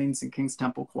Benny Cummings and King's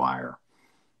Temple Choir.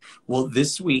 Well,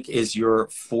 this week is your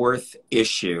fourth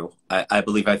issue. I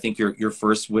believe, I think your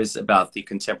first was about the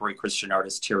contemporary Christian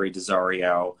artist Terry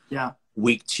DeZario. Yeah.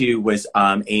 Week 2 was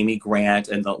Amy Grant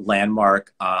and the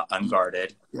landmark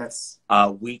Unguarded. Yes.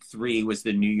 Week 3 was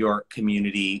the New York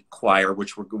Community Choir,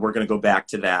 which we're going to go back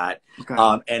to that. Okay.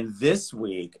 And this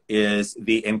week is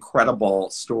the incredible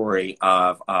story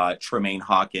of Tremaine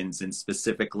Hawkins, and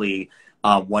specifically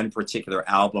one particular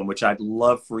album, which I'd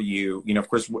love for you. You know, of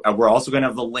course, we're also going to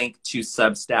have the link to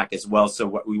Substack as well. So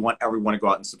what we want everyone to go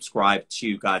out and subscribe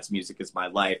to God's Music is My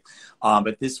Life.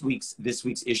 But this week's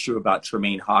issue about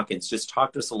Tremaine Hawkins, just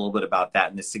talk to us a little bit about that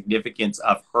and the significance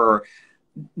of her,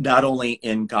 not only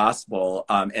in gospel,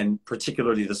 and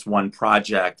particularly this one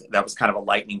project that was kind of a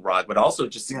lightning rod, but also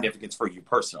just significance for you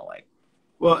personally.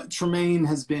 Well, Tremaine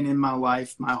has been in my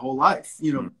life my whole life,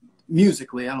 you know,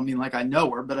 musically. I don't mean like I know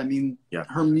her, but I mean,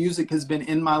 her music has been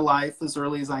in my life as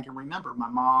early as I can remember. My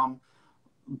mom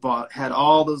had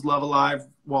all those Love Alive,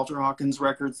 Walter Hawkins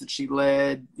records that she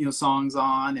led, you know, songs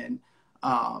on, and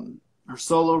her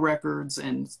solo records.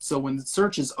 And so when The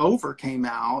Search Is Over came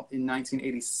out in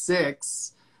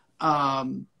 1986,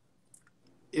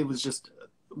 it was just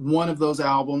one of those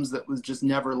albums that was just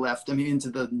never left, I mean, into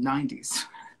the 90s.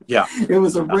 Yeah. It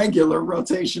was a regular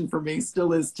rotation for me,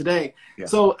 still is today. Yeah.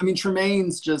 So, I mean,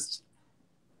 Tremaine's just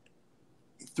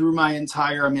through my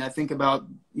entire, I mean, I think about,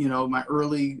 you know, my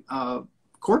early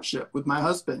courtship with my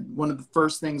husband. One of the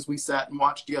first things we sat and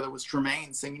watched together was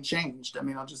Tremaine singing Changed. I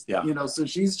mean, I'll just, you know, so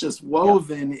she's just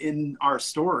woven in our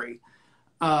story.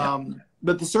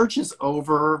 But The Search Is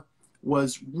Over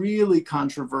was really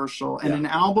controversial, and an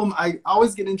album, I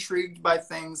always get intrigued by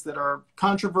things that are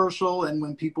controversial and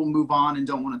when people move on and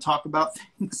don't want to talk about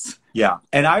things. Yeah.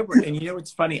 And you know,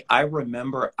 it's funny. I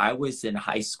remember I was in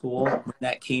high school when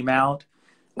that came out.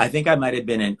 I think I might have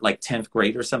been in like 10th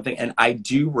grade or something. And I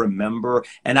do remember,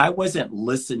 and I wasn't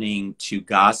listening to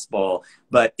gospel,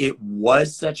 but it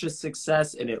was such a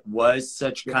success, and it was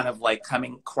such kind of like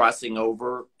crossing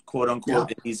over, quote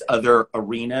unquote, in these other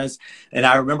arenas. And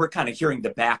I remember kind of hearing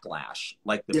the backlash,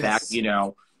 like the back, you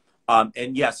know,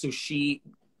 and yeah, so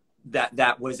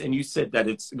that was, and you said that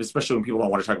it's, especially when people don't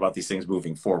want to talk about these things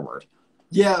moving forward.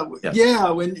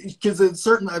 Because it's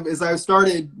certain, as I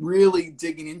started really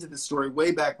digging into this story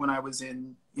way back when I was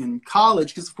in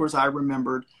college, because of course I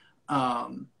remembered, I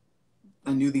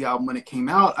knew the album when it came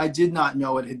out. I did not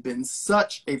know it had been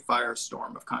such a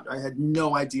firestorm of content. I had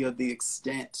no idea the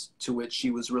extent to which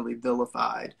she was really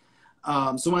vilified.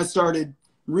 So when I started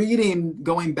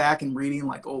going back and reading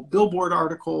like old Billboard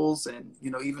articles, and,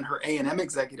 you know, even her A&M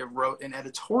executive wrote an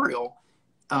editorial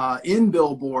in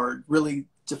Billboard really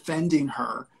defending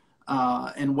her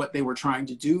and what they were trying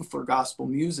to do for gospel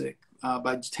music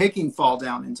by taking Fall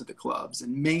Down into the clubs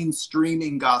and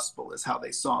mainstreaming gospel is how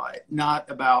they saw it, not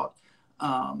about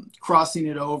crossing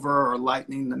it over or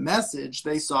lightening the message.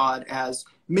 They saw it as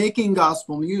making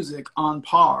gospel music on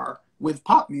par with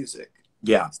pop music.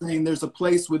 Yeah. Saying there's a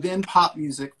place within pop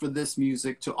music for this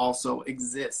music to also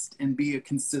exist and be a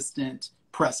consistent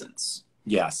presence.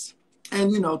 Yes.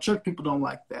 And, you know, church people don't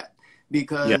like that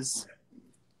because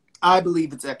I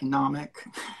believe it's economic.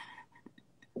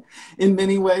 In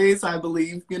many ways, I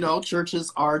believe, you know,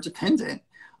 churches are dependent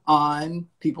on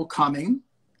people coming.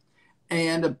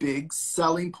 And a big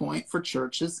selling point for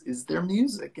churches is their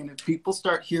music. And if people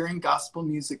start hearing gospel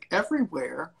music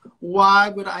everywhere, why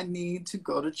would I need to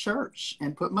go to church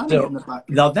and put money in the bucket?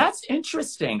 Now, that's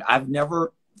interesting. I've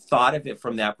never thought of it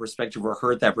from that perspective or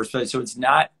heard that perspective. So it's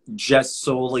not just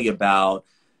solely about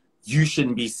you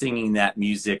shouldn't be singing that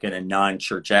music in a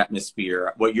non-church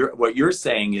atmosphere. What you're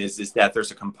saying is that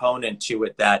there's a component to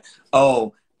it that,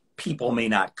 people may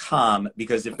not come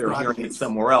because if they're hearing it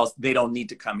somewhere else, they don't need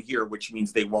to come here, which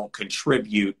means they won't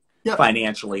contribute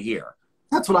financially here.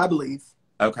 That's what I believe.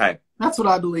 Okay. That's what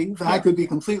I believe. Yeah. I could be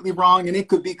completely wrong, and it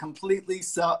could be completely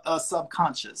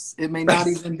subconscious. It may not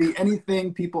even be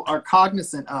anything people are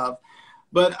cognizant of,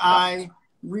 but I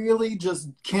really just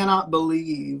cannot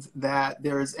believe that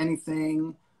there is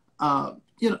anything,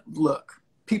 look,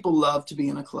 people love to be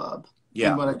in a club.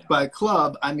 Yeah. And by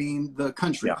club, I mean the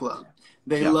country club.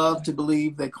 They love to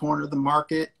believe they corner the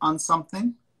market on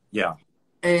something. Yeah.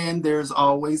 And there's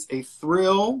always a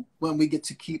thrill when we get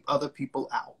to keep other people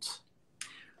out.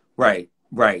 Right.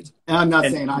 And I'm not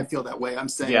saying I feel that way. I'm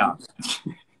saying,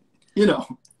 you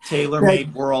know.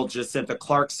 Tailor-Made World just said the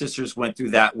Clark sisters went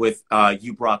through that with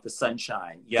You Brought the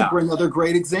Sunshine. Yeah. Another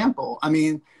great example. I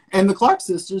mean, and the Clark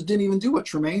sisters didn't even do what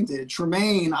Tremaine did.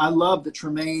 Tremaine, I love that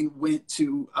Tremaine went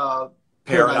to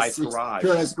Paradise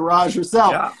Garage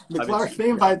herself. Yeah. They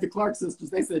invited the Clark sisters.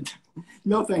 They said,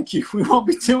 no, thank you. We won't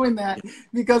be doing that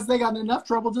because they got enough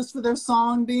trouble just for their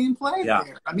song being played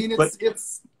there. I mean,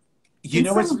 it's you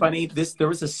know what's funny? There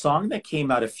was a song that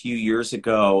came out a few years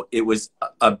ago. It was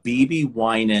a B.B.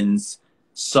 Winans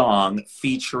song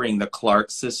featuring the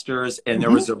Clark sisters, and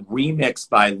there was a remix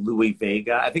by Louis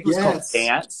Vega. I think it was called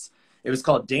Dance. It was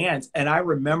called Dance, and I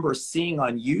remember seeing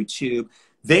on YouTube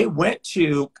they went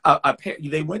to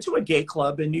a gay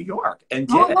club in New York and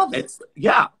did it.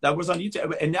 That was on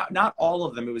YouTube, and not all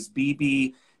of them. It was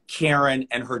BB, Karen,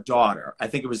 and her daughter. I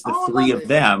think it was the three of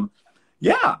them.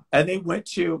 Yeah, and they went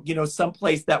to some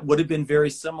place that would have been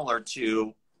very similar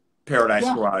to Paradise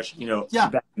Garage,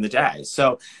 back in the day.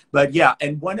 So, but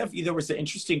and there was an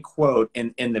interesting quote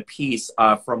in the piece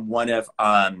from one of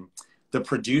the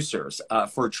producers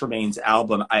for Tremaine's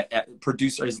album.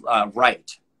 Producer is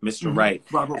Wright. Mr. Wright.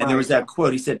 And there was that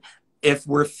quote. He said, if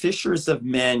we're fishers of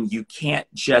men, you can't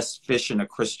just fish in a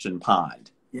Christian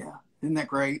pond. Yeah. Isn't that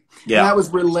great? Yeah. And that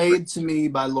was relayed to me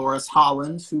by Loris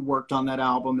Holland, who worked on that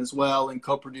album as well and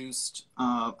co-produced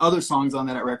other songs on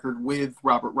that record with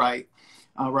Robert Wright.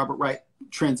 Robert Wright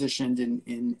transitioned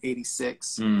in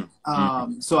 86.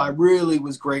 So I really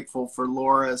was grateful for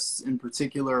Loris in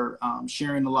particular,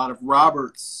 sharing a lot of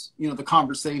Robert's, the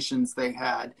conversations they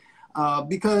had.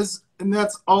 And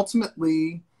that's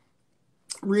ultimately,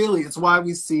 really, it's why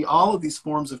we see all of these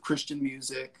forms of Christian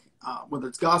music, whether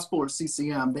it's gospel or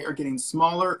CCM, they are getting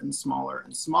smaller and smaller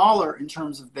and smaller in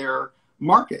terms of their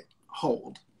market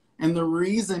hold. And the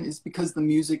reason is because the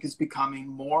music is becoming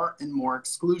more and more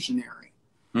exclusionary.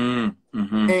 And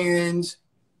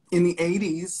in the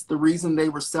 80s, the reason they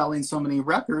were selling so many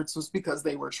records was because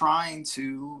they were trying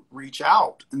to reach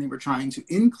out and they were trying to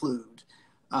include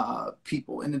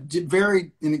people in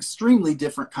an extremely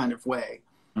different kind of way.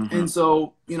 And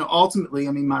so, ultimately,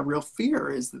 I mean, my real fear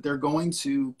is that they're going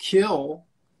to kill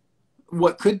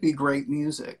what could be great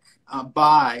music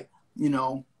by, you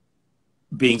know,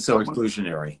 being so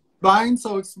exclusionary. Being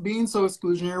so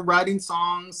exclusionary, writing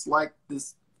songs like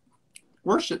this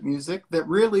worship music that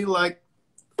really, like,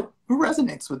 who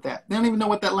resonates with that? They don't even know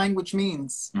what that language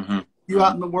means. You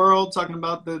out in the world talking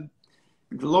about the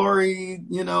glory,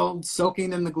 you know,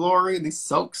 soaking in the glory, these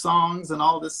soak songs and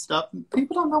all this stuff.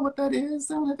 People don't know what that is.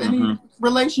 They don't have any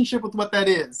relationship with what that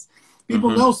is.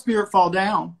 People know Spirit Fall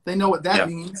Down. They know what that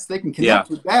means. They can connect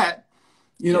with that.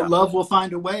 You know, love will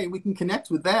find a way. We can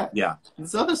connect with that.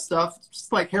 This other stuff,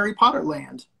 just like Harry Potter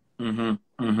land. You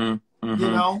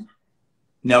know?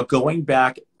 Now, going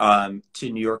back to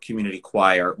New York Community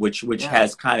Choir, which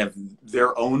has kind of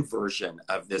their own version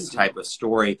of this type of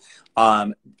story,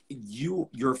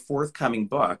 your forthcoming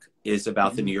book is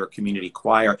about the New York Community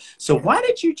Choir. So why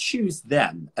did you choose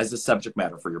them as a subject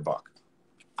matter for your book?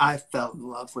 I fell in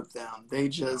love with them. They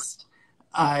just,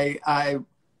 Daryl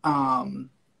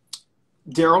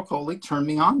Coley turned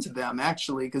me on to them,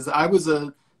 actually, because I was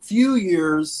a few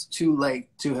years too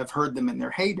late to have heard them in their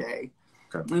heyday.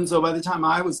 And so by the time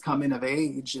I was coming of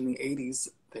age in the 80s,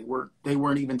 they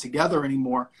weren't even together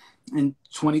anymore. In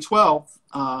 2012,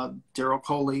 Daryl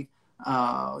Coley,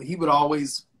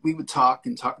 we would talk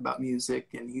about music,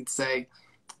 and he'd say,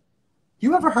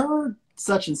 "You ever heard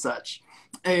such and such?"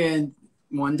 And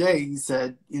one day he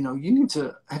said, "You know,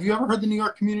 have you ever heard the New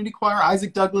York Community Choir,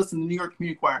 Isaac Douglas and the New York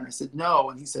Community Choir?" And I said,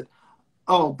 "No." And he said,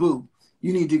 "Oh, boo,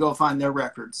 you need to go find their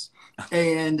records."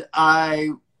 And I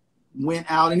went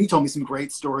out, and he told me some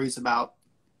great stories about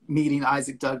meeting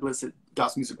Isaac Douglas at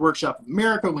Gospel Music Workshop of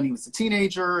America when he was a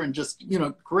teenager, and just, you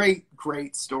know, great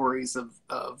stories of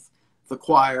the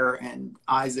choir and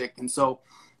Isaac. And so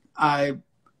the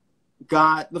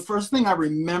first thing I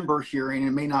remember hearing, and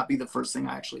it may not be the first thing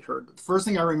I actually heard, but the first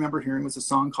thing I remember hearing was a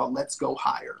song called "Let's Go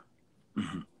Higher."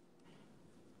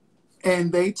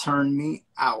 And they turned me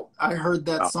out. I heard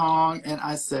that song and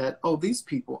I said, "Oh, these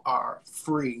people are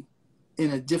free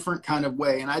in a different kind of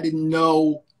way." And I didn't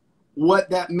know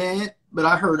what that meant, but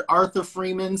I heard Arthur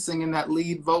Freeman singing that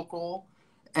lead vocal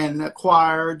and the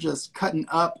choir just cutting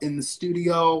up in the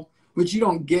studio, which you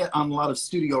don't get on a lot of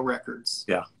studio records.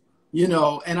 You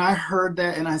know, and I heard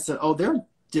that and I said, "Oh, they're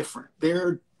different.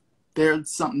 There's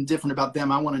something different about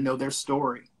them. I want to know their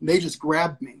story." They just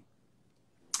grabbed me.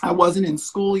 I wasn't in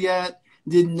school yet,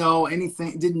 didn't know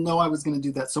anything, didn't know I was going to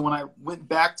do that. So when I went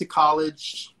back to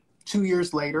college 2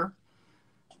 years later,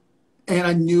 and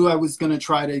I knew I was going to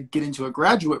try to get into a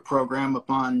graduate program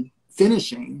upon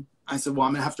finishing, I said, well,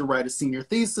 I'm going to have to write a senior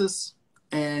thesis.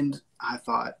 And I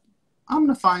thought, I'm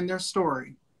going to find their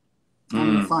story.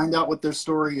 I'm going to find out what their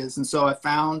story is. And so I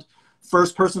found,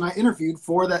 first person I interviewed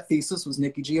for that thesis was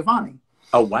Nikki Giovanni.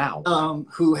 Oh, wow.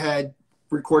 Who had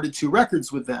recorded 2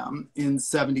 records with them in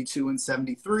 72 and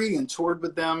 73 and toured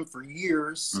with them for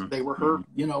years. They were her,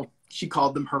 you know, she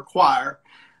called them her choir.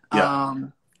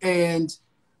 I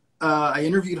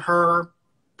interviewed her.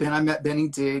 Then I met Benny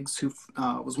Diggs, who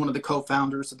was one of the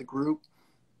co-founders of the group.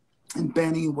 And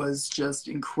Benny was just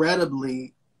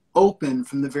incredibly open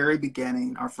from the very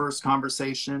beginning, our first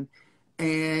conversation.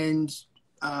 And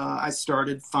I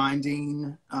started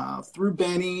finding through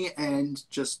Benny and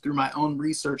just through my own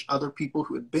research, other people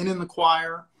who had been in the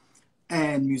choir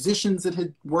and musicians that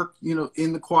had worked, you know,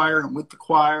 in the choir and with the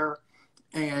choir.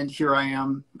 And here I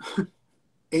am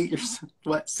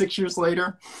 6 years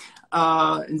later,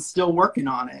 and still working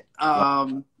on it.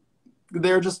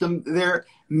 Their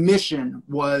mission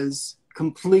was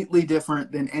completely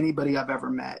different than anybody I've ever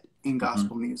met in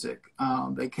gospel music.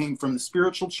 They came from the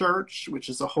spiritual church, which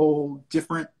is a whole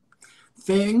different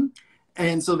thing.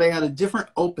 And so they had a different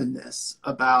openness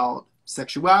about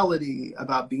sexuality,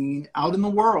 about being out in the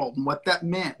world and what that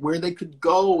meant, where they could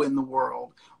go in the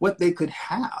world, what they could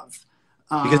have.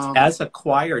 Because as a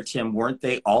choir, Tim, weren't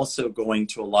they also going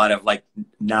to a lot of like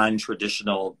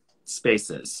non-traditional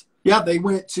spaces? Yeah, they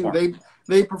went to,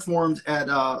 they performed at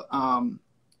the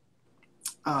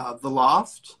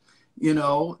Loft, you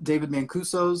know, David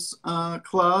Mancuso's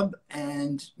club.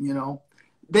 And, you know,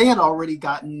 they had already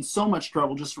gotten so much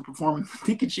trouble just for performing with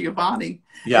Nikki Giovanni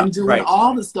and doing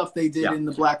all the stuff they did in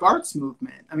the Black Arts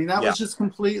movement. I mean, that was just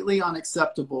completely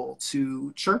unacceptable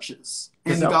to churches.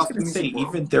 Because I was going to say,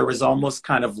 even there was almost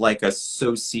kind of like a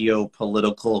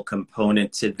socio-political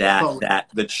component to that, that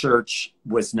the church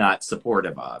was not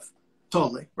supportive of.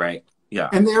 Totally. Right. Yeah.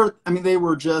 And they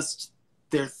were just,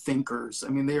 they're thinkers.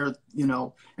 I mean, they're, you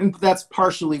know, and that's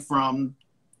partially from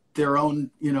their own,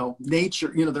 you know,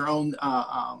 nature, you know, their own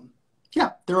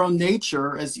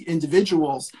nature as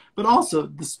individuals, but also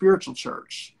the spiritual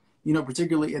church, you know,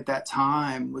 particularly at that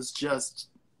time was just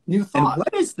new And thought.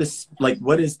 what is this, like,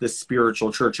 what is the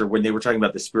spiritual church, or when they were talking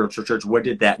about the spiritual church, what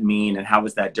did that mean? And how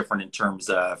was that different in terms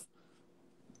of?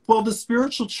 Well, the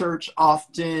spiritual church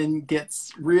often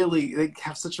gets really, they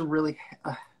have such a really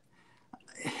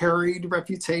harried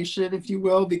reputation, if you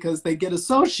will, because they get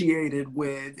associated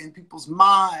with, in people's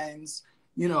minds,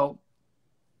 you know,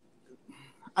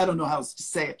 I don't know how to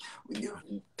say it.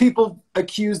 People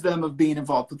accuse them of being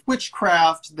involved with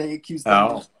witchcraft. They accuse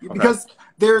them because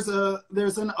there's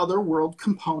an otherworld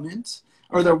component,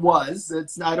 or there was.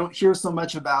 I don't hear so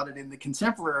much about it in the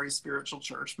contemporary spiritual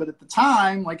church, but at the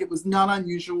time, like, it was not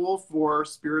unusual for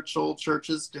spiritual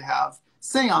churches to have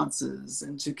seances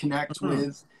and to connect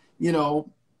with, you know,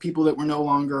 people that were no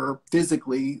longer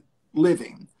physically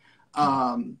living.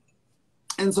 And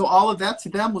so all of that to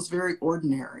them was very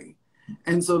ordinary.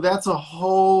 And so that's a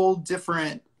whole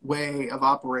different way of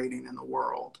operating in the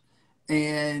world.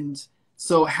 And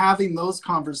so having those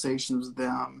conversations with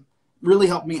them really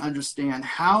helped me understand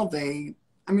how they,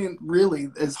 I mean, really,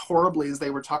 as horribly as they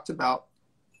were talked about,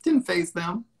 didn't faze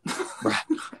them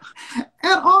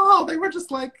at all. They were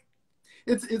just like,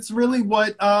 it's really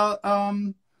what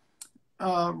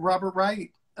Robert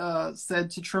Wright said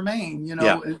to Tremaine, you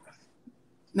know,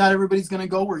 not everybody's going to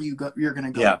go where you're going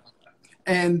to go. Yeah.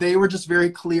 And they were just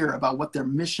very clear about what their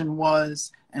mission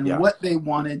was and what they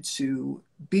wanted to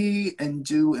be and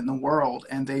do in the world.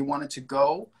 And they wanted to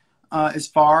go as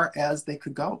far as they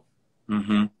could go.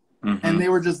 And they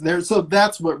were just there. So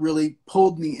that's what really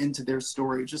pulled me into their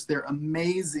story, just their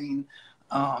amazing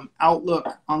outlook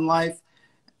on life.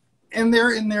 And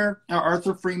they're in there.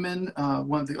 Arthur Freeman,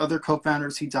 one of the other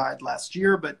co-founders, he died last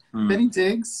year. But Benny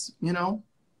Diggs, you know,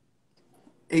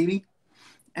 80.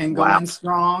 And going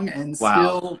strong and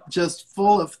still just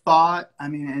full of thought. I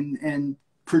mean, and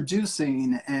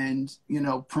producing and, you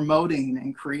know, promoting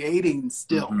and creating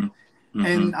still.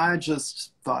 And I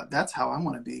just thought, that's how I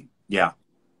want to be. Yeah.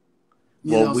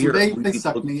 So they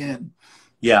sucked me in.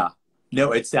 Yeah.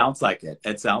 No, it sounds like it.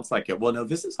 It sounds like it. Well, no,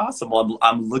 this is awesome. Well,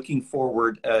 I'm looking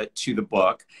forward to the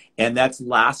book. And that's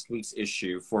last week's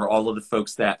issue. For all of the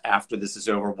folks that after this is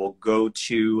over will go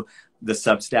to the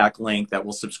Substack link that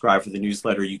will subscribe for the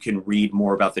newsletter. You can read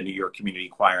more about the New York Community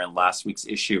Choir in last week's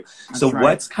issue. So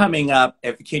what's coming up?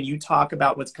 Can you talk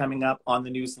about what's coming up on the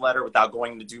newsletter without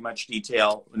going into too much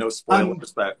detail? No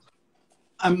spoilers, but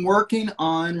I'm working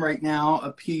on right now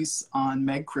a piece on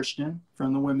Meg Christian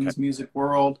from the women's music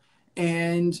world.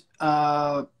 And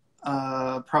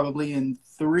probably in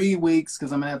 3 weeks,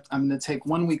 because I'm gonna take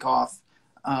 1 week off.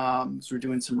 So we're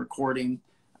doing some recording.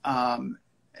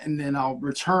 And then I'll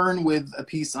return with a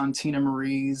piece on Tina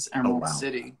Marie's Emerald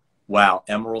City. Wow,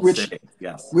 Emerald City,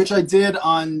 yes. Which I did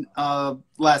on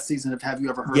last season of Have You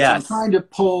Ever Heard? Yes. So I'm trying to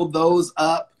pull those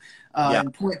up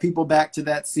and point people back to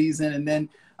that season. And then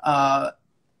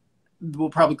we'll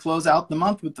probably close out the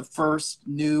month with the first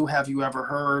new Have You Ever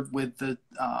Heard with the,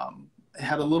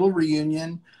 had a little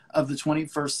reunion of the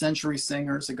 21st Century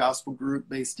Singers, a gospel group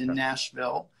based in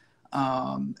Nashville.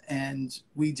 And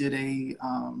we did a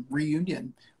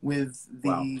reunion with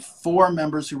the 4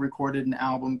 members who recorded an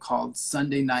album called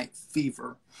Sunday Night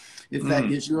Fever, if that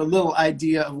gives you a little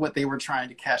idea of what they were trying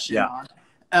to cash in on.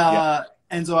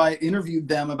 And so I interviewed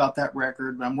them about that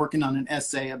record, but I'm working on an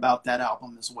essay about that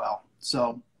album as well.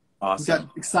 So we've got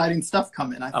exciting stuff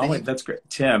coming, I think. Oh, that's great.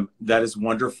 Tim, that is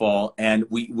wonderful. And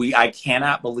I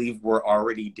cannot believe we're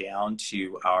already down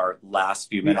to our last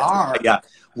few minutes. We are. Yeah,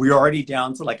 we're already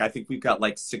down to, like, I think we've got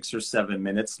like 6 or 7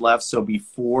 minutes left. So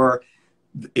before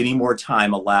any more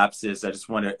time elapses, I just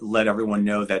want to let everyone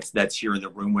know that's here in the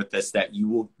room with us, that you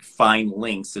will find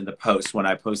links in the post. When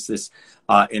I post this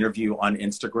interview on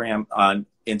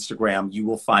Instagram, you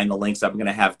will find the links. I'm going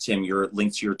to have, Tim, your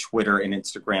links to your Twitter and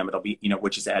Instagram. It'll be,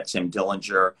 which is at Tim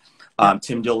Dillinger.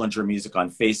 Tim Dillinger Music on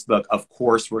Facebook. Of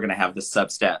course, we're going to have the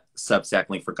Substack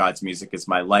link for God's Music is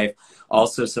My Life.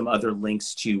 Also, some other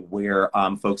links to where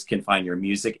folks can find your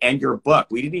music and your book.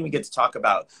 We didn't even get to talk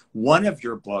about one of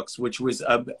your books, which was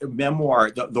a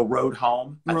memoir, The Road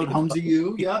Home. The Road Home to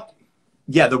You,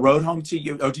 Yeah, The Road Home to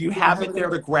You. Oh, do you have it there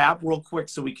to grab real quick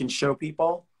so we can show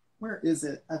people? Where is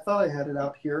it? I thought I had it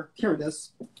out here. Here it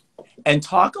is. And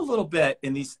talk a little bit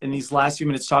in these last few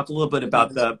minutes. Talk a little bit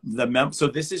about so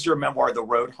this is your memoir, The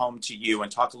Road Home to You,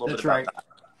 and talk a little bit about that.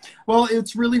 Well,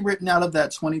 it's really written out of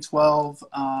that 2012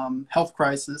 health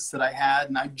crisis that I had,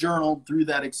 and I journaled through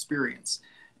that experience.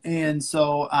 And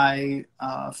so I,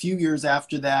 a few years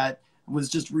after that, was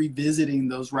just revisiting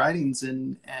those writings,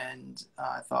 and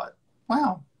I thought,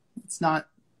 wow, it's not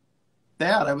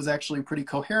bad. I was actually pretty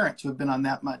coherent to have been on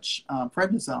that much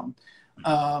prednisone.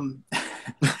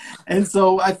 And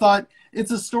so I thought,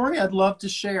 It's a story I'd love to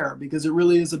share because it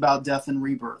really is about death and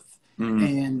rebirth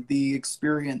and the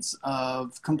experience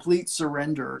of complete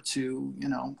surrender to, you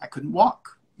know, I couldn't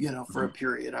walk, you know, for a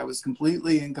period. I was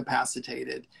completely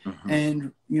incapacitated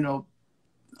and, you know,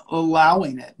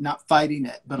 allowing it, not fighting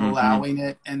it, but allowing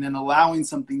it, and then allowing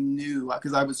something new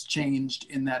because I was changed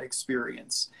in that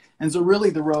experience. And so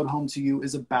really the road home to you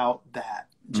is about that,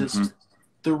 just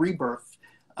the rebirth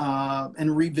and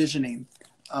revisioning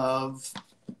of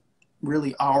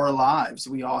really our lives.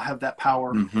 We all have that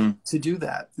power to do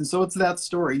that. And so it's that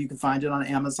story. You can find it on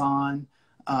Amazon.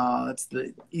 That's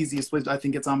the easiest place. I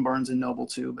think it's on Barnes and Noble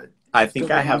too, but I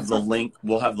think I have the link.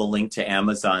 We'll have the link to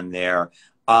Amazon there.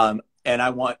 And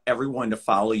I want everyone to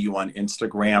follow you on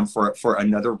Instagram for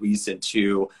another reason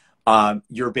too.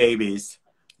 Your babies,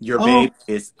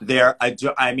 there.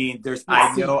 I mean, there's,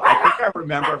 I think I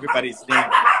remember everybody's name.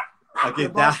 Okay.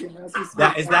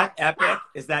 Is that epic?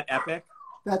 Is that epic?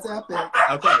 That's epic.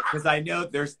 Okay. Cause I know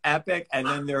there's epic and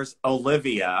then there's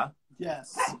Olivia.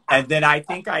 Yes. And then I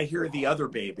think I hear the other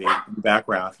baby in the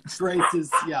background. Grace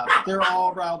is, yeah, they're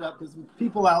all riled up because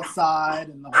people outside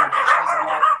and the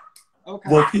whole. Okay.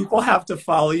 Well, people have to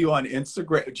follow you on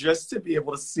Instagram just to be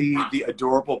able to see the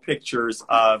adorable pictures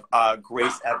of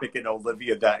Grace, Epic, and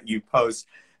Olivia that you post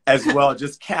as well,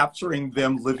 just capturing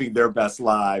them living their best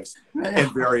lives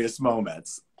in various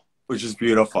moments, which is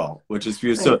beautiful,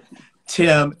 So,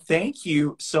 Tim, thank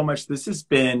you so much. This has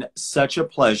been such a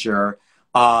pleasure.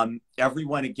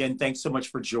 Everyone, again, thanks so much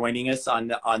for joining us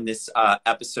on this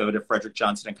episode of Frederick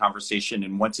Johnson in Conversation.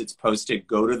 And once it's posted,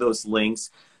 go to those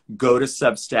links. Go to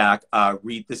Substack,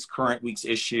 read this current week's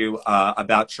issue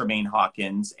about Tremaine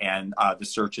Hawkins and The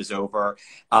Search is Over,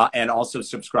 and also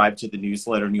subscribe to the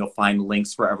newsletter, and you'll find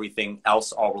links for everything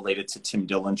else all related to Tim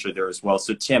Dillinger there as well.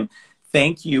 So, Tim,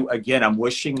 thank you again. I'm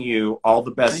wishing you all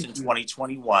the best in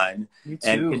 2021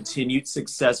 and continued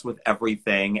success with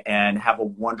everything, and have a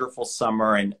wonderful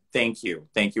summer. And thank you.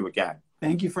 Thank you again.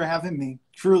 Thank you for having me.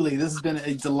 Truly, this has been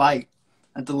a delight.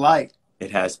 A delight.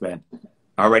 It has been.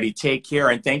 Alrighty, take care,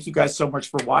 and thank you guys so much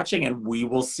for watching, and we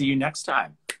will see you next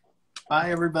time. Bye,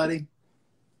 everybody.